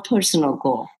my own personal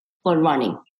goal for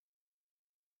running.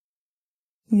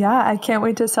 Yeah, I can't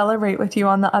wait to celebrate with you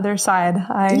on the other side.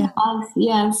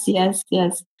 Yes.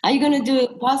 Are you going to do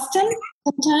Boston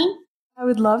sometime? I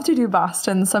would love to do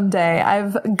Boston someday.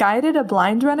 I've guided a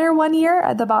blind runner one year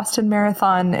at the Boston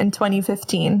Marathon in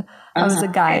 2015. I was a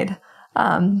guide,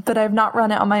 but I've not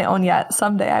run it on my own yet.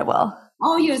 Someday I will.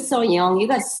 Oh, you're so young. You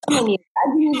got so many. I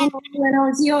didn't even know when I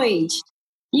was your age.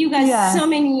 You got so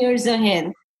many years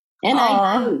ahead. And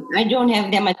I don't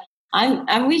have that much.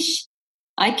 I wish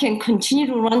I can continue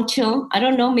to run till, I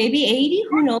don't know, maybe 80.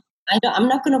 Who knows? I'm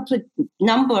not going to put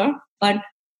number, but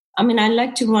I mean, I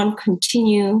like to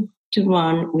continue to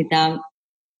run without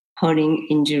hurting,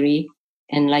 injury,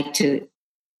 and like to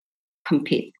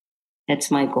compete.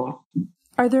 That's my goal.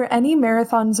 Are there any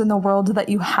marathons in the world that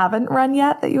you haven't run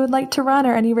yet that you would like to run,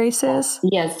 or any races?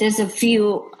 Yes, there's a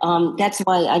few. That's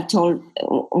why I told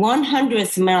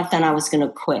 100th marathon I was going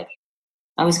to quit.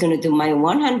 I was going to do my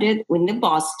 100 in the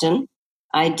Boston.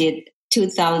 I did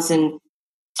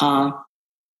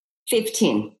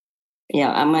 2015.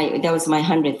 Yeah, that was my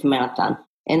 100th marathon,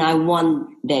 and I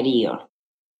won that year.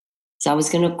 So I was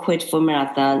going to quit for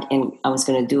marathon, and I was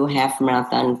going to do half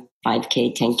marathon,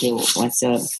 5K, 10K,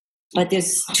 whatsoever. But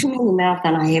there's too many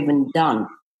marathon I haven't done.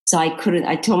 So I couldn't.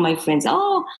 I told my friends,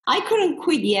 I couldn't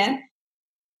quit yet.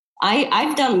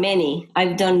 I've done many.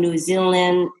 I've done New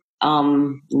Zealand,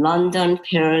 London,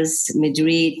 Paris,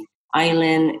 Madrid,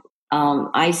 Ireland,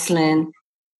 Iceland,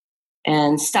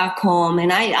 and Stockholm.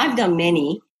 And I've done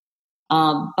many.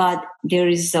 But there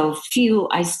is a few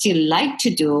I still like to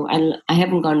do. I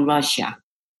haven't gone Russia.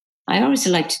 I always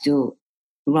like to do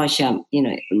Russia,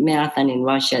 marathon in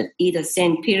Russia, either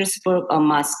St. Petersburg or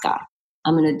Moscow.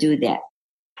 I'm going to do that.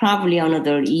 Probably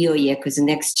another year yet, because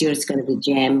next year it's going to be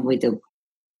jammed with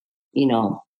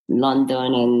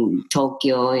London and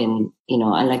Tokyo. And,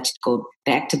 I like to go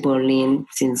back to Berlin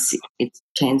since it's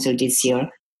canceled this year.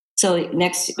 So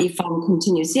next, if I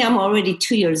continue, I'm already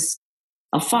 2 years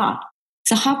afar.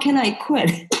 So how can I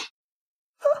quit?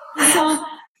 So,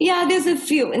 there's a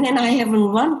few. And then I haven't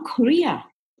run Korea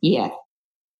yet.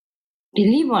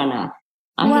 Believe it or not,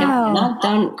 I have not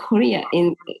done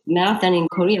marathon in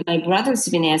Korea. My brother's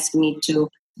been asking me to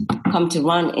come to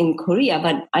run in Korea,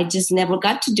 but I just never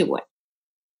got to do it.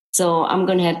 So I'm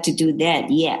going to have to do that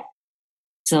yet.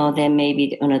 So then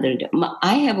maybe another.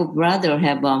 I have a brother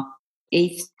have a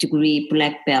 8th degree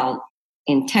black belt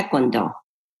in Taekwondo.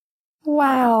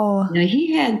 Wow. Now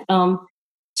he had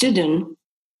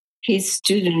his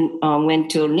student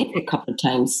went to Olympic a couple of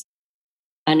times.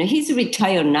 And he's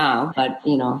retired now, but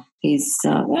he's.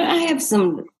 I have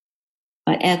some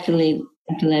athletic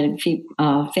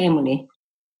family,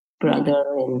 brother,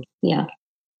 and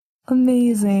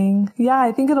Amazing. Yeah,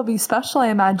 I think it'll be special, I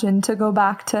imagine, to go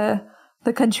back to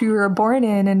the country you were born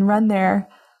in and run there.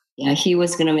 Yeah, he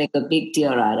was going to make a big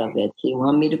deal out of it. He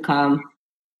wanted me to come.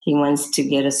 He wants to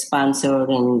get a sponsor,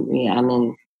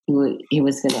 and he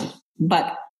was going to.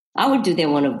 But I would do that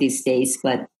one of these days.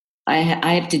 But I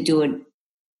have to do it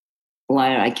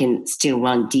while I can still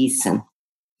run decent.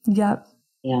 Yep.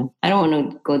 Yeah. I don't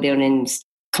want to go there and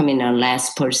come in a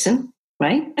last person,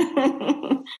 right?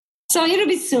 So it'll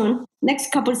be soon,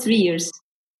 next 3 years.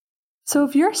 So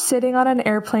if you're sitting on an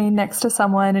airplane next to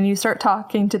someone and you start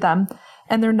talking to them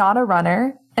and they're not a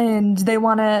runner and they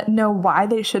want to know why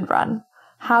they should run,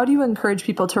 how do you encourage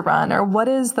people to run, or what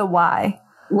is the why?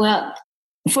 Well,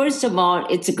 first of all,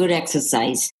 it's a good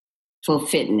exercise for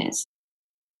fitness.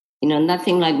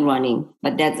 Nothing like running,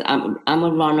 but I'm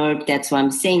a runner. That's why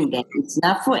I'm saying that it's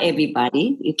not for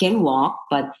everybody. You can walk,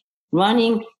 but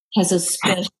running has a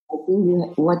special,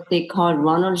 what they call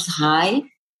runner's high.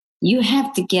 You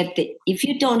have to get if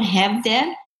you don't have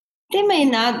that, they may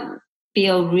not be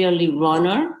a really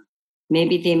runner.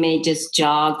 Maybe they may just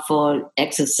jog for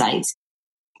exercise.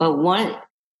 But when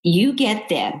you get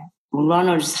that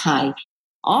runner's high,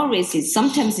 always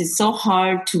sometimes it's so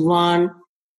hard to run,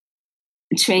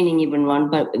 training even run,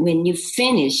 but when you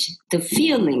finish, the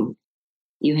feeling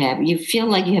you feel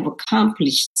like you have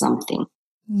accomplished something.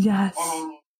 Yes.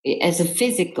 As a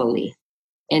physically,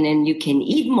 and then you can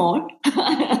eat more.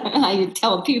 I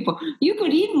tell people, you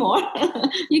could eat more.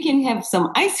 You can have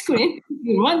some ice cream.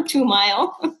 You run 2 miles.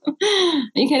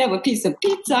 You can have a piece of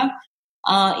pizza.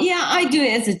 Yeah, I do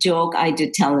it as a joke. I do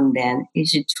tell them then you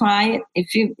should try it. If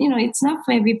it's not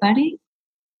for everybody.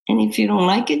 And if you don't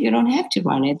like it, you don't have to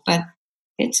run it. But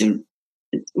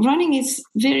running is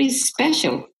very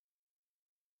special.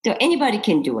 So anybody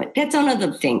can do it. That's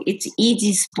another thing. It's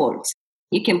easy sports.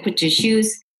 You can put your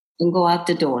shoes and go out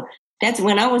the door. That's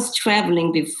when I was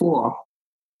traveling before.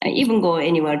 I even go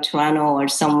anywhere, Toronto or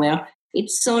somewhere.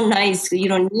 It's so nice. You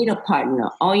don't need a partner.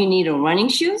 All you need are running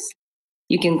shoes.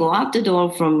 You can go out the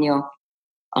door from your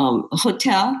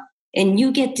hotel, and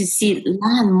you get to see a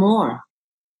lot more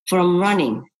from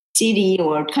running, city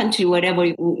or country, wherever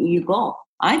you go.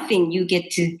 I think you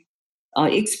get to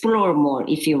explore more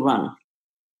if you run.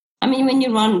 I mean, when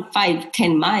you run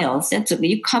 5-10 miles,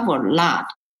 you cover a lot.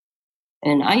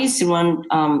 And I used to run.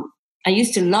 I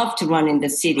used to love to run in the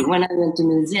city. When I went to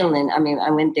New Zealand, I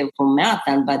went there for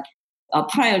marathon. But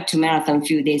prior to marathon, a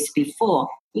few days before,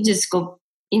 you just go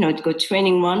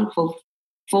training run for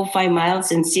 4-5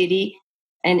 miles in city,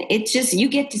 and it's just you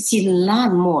get to see a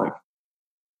lot more.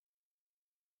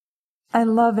 I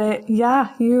love it. Yeah,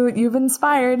 you've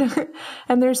inspired.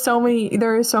 And there are so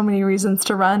many reasons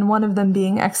to run, one of them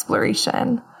being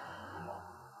exploration.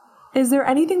 Is there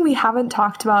anything we haven't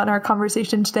talked about in our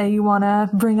conversation today you want to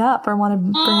bring up or want to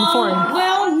bring forward?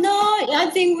 Well, no, I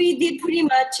think we did pretty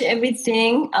much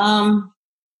everything. I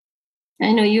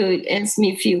know you asked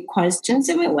me a few questions.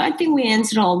 I think we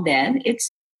answered all that.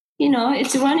 It's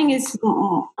running is,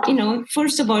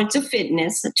 first of all, it's a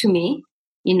fitness to me.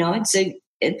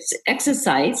 It's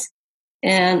exercise.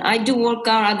 And I do work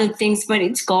out other things, but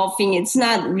it's golfing. It's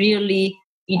not really,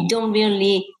 you don't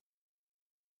really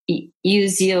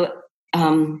use your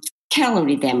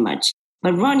calorie that much,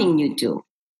 but running you do.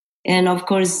 And of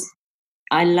course,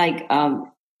 I like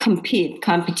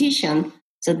competition,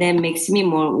 so that makes me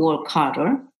more work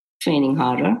harder, training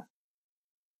harder.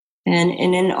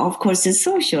 And then of course it's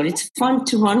social. It's fun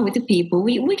to run with the people.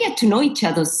 We get to know each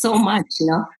other so much.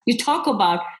 You talk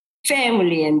about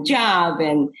family and job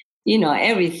and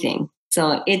everything.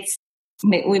 So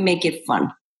we make it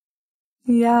fun.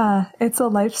 Yeah, it's a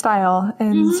lifestyle,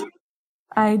 and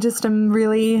I just am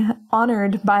really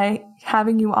honored by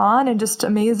having you on and just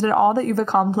amazed at all that you've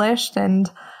accomplished. And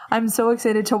I'm so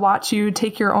excited to watch you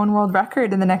take your own world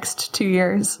record in the next 2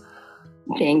 years.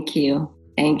 Thank you.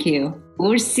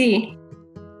 We'll see.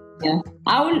 Yeah,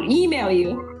 I will email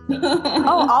you.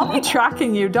 Oh, I'll be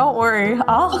tracking you. Don't worry.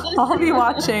 I'll be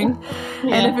watching.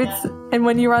 Yeah. And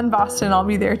when you run Boston, I'll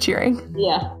be there cheering.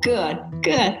 Yeah, good.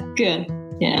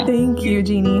 Yeah. Thank you,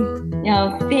 Jeannie.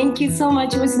 Yeah, thank you so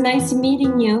much. It was nice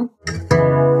meeting you.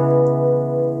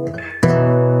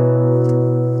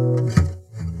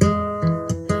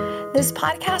 This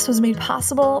podcast was made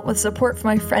possible with support from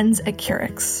my friends at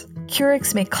Curix.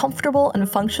 Curix make comfortable and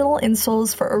functional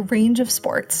insoles for a range of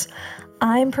sports.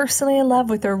 I'm personally in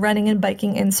love with their running and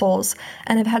biking insoles,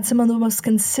 and I've had some of the most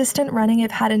consistent running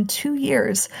I've had in 2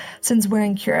 years since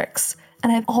wearing Curix.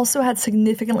 And I've also had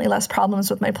significantly less problems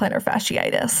with my plantar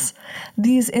fasciitis.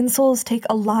 These insoles take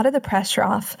a lot of the pressure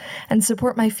off and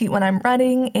support my feet when I'm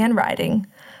running and riding.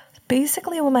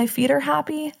 Basically, when my feet are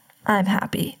happy, I'm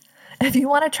happy. If you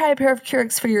want to try a pair of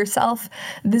Curix for yourself,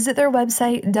 visit their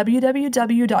website,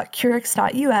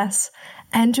 www.curix.us,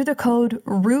 enter the code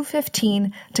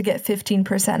RU15 to get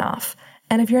 15% off.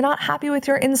 And if you're not happy with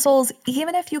your insoles,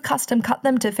 even if you custom cut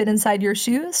them to fit inside your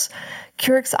shoes,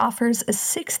 Curix offers a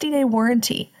 60-day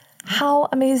warranty. How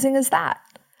amazing is that?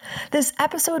 This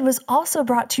episode was also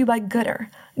brought to you by Gooder.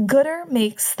 Gooder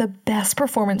makes the best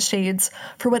performance shades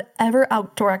for whatever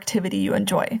outdoor activity you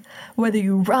enjoy. Whether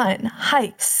you run,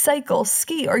 hike, cycle,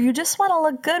 ski, or you just want to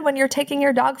look good when you're taking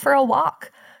your dog for a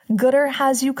walk, Gooder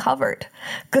has you covered.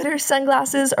 Gooder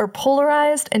sunglasses are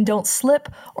polarized and don't slip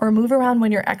or move around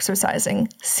when you're exercising.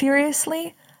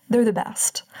 Seriously, they're the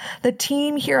best. The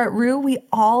team here at Rue, we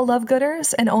all love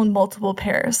Gooders and own multiple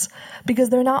pairs because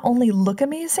they're not only look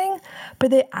amazing,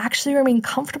 but they actually remain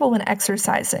comfortable when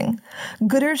exercising.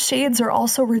 Gooders shades are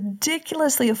also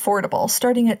ridiculously affordable,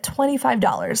 starting at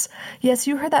 $25. Yes,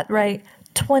 you heard that right.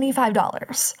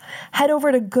 $25. Head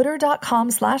over to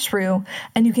gooder.com/Rue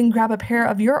and you can grab a pair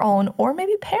of your own or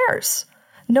maybe pairs.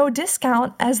 No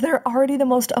discount as they're already the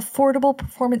most affordable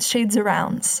performance shades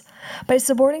around. By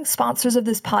supporting sponsors of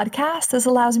this podcast, this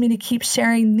allows me to keep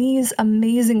sharing these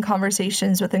amazing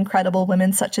conversations with incredible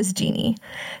women such as Jeannie.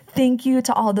 Thank you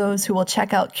to all those who will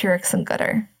check out Curix and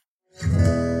Gooder.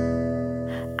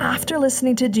 After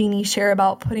listening to Jeannie share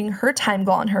about putting her time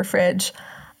goal on her fridge,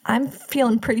 I'm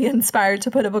feeling pretty inspired to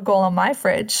put up a goal on my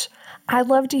fridge. I'd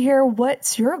love to hear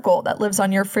what's your goal that lives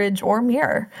on your fridge or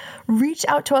mirror. Reach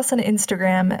out to us on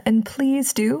Instagram, and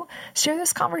please do share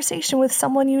this conversation with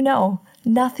someone you know.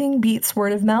 Nothing beats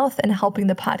word of mouth and helping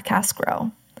the podcast grow.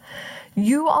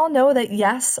 You all know that,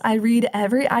 yes, I read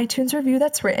every iTunes review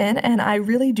that's written, and I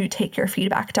really do take your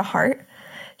feedback to heart.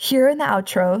 Here in the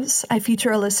outros, I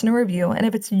feature a listener review, and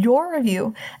if it's your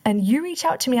review and you reach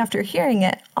out to me after hearing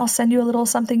it, I'll send you a little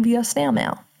something via snail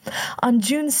mail. On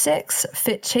June 6th,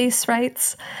 Fit Chase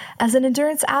writes, as an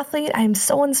endurance athlete, I am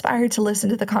so inspired to listen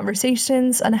to the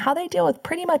conversations on how they deal with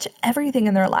pretty much everything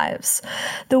in their lives.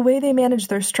 The way they manage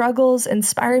their struggles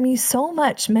inspire me so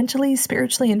much mentally,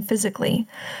 spiritually, and physically.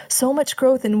 So much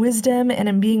growth and wisdom and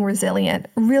in being resilient.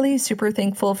 Really super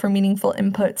thankful for meaningful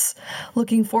inputs.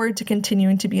 Looking forward to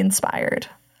continuing to be inspired.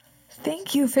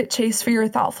 Thank you, Fit Chase, for your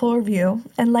thoughtful review.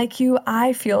 And like you,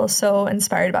 I feel so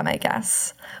inspired by my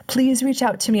guests. Please reach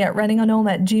out to me at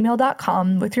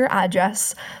runningonome@gmail.com with your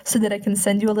address so that I can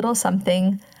send you a little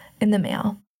something in the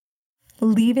mail.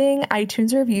 Leaving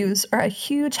iTunes reviews are a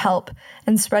huge help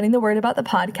in spreading the word about the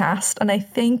podcast, and I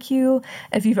thank you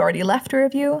if you've already left a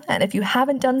review, and if you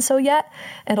haven't done so yet,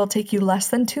 it'll take you less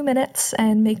than 2 minutes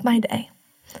and make my day.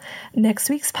 Next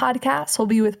week's podcast will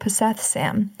be with Paseth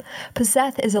Sam.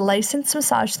 Paseth is a licensed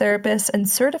massage therapist and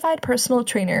certified personal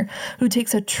trainer who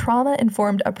takes a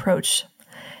trauma-informed approach.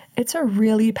 It's a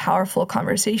really powerful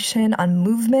conversation on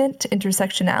movement,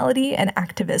 intersectionality, and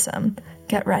activism.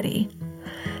 Get ready.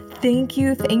 Thank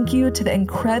you to the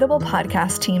incredible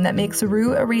podcast team that makes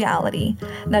Rue a reality.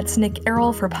 That's Nick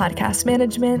Errol for podcast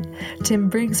management, Tim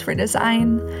Briggs for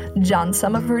design, John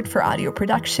Summerford for audio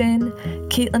production,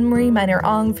 Caitlin Marie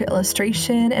Minor-Ong for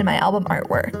illustration and my album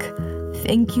artwork.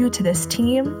 Thank you to this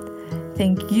team.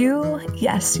 Thank you,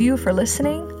 yes, you for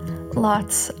listening.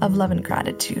 Lots of love and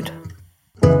gratitude.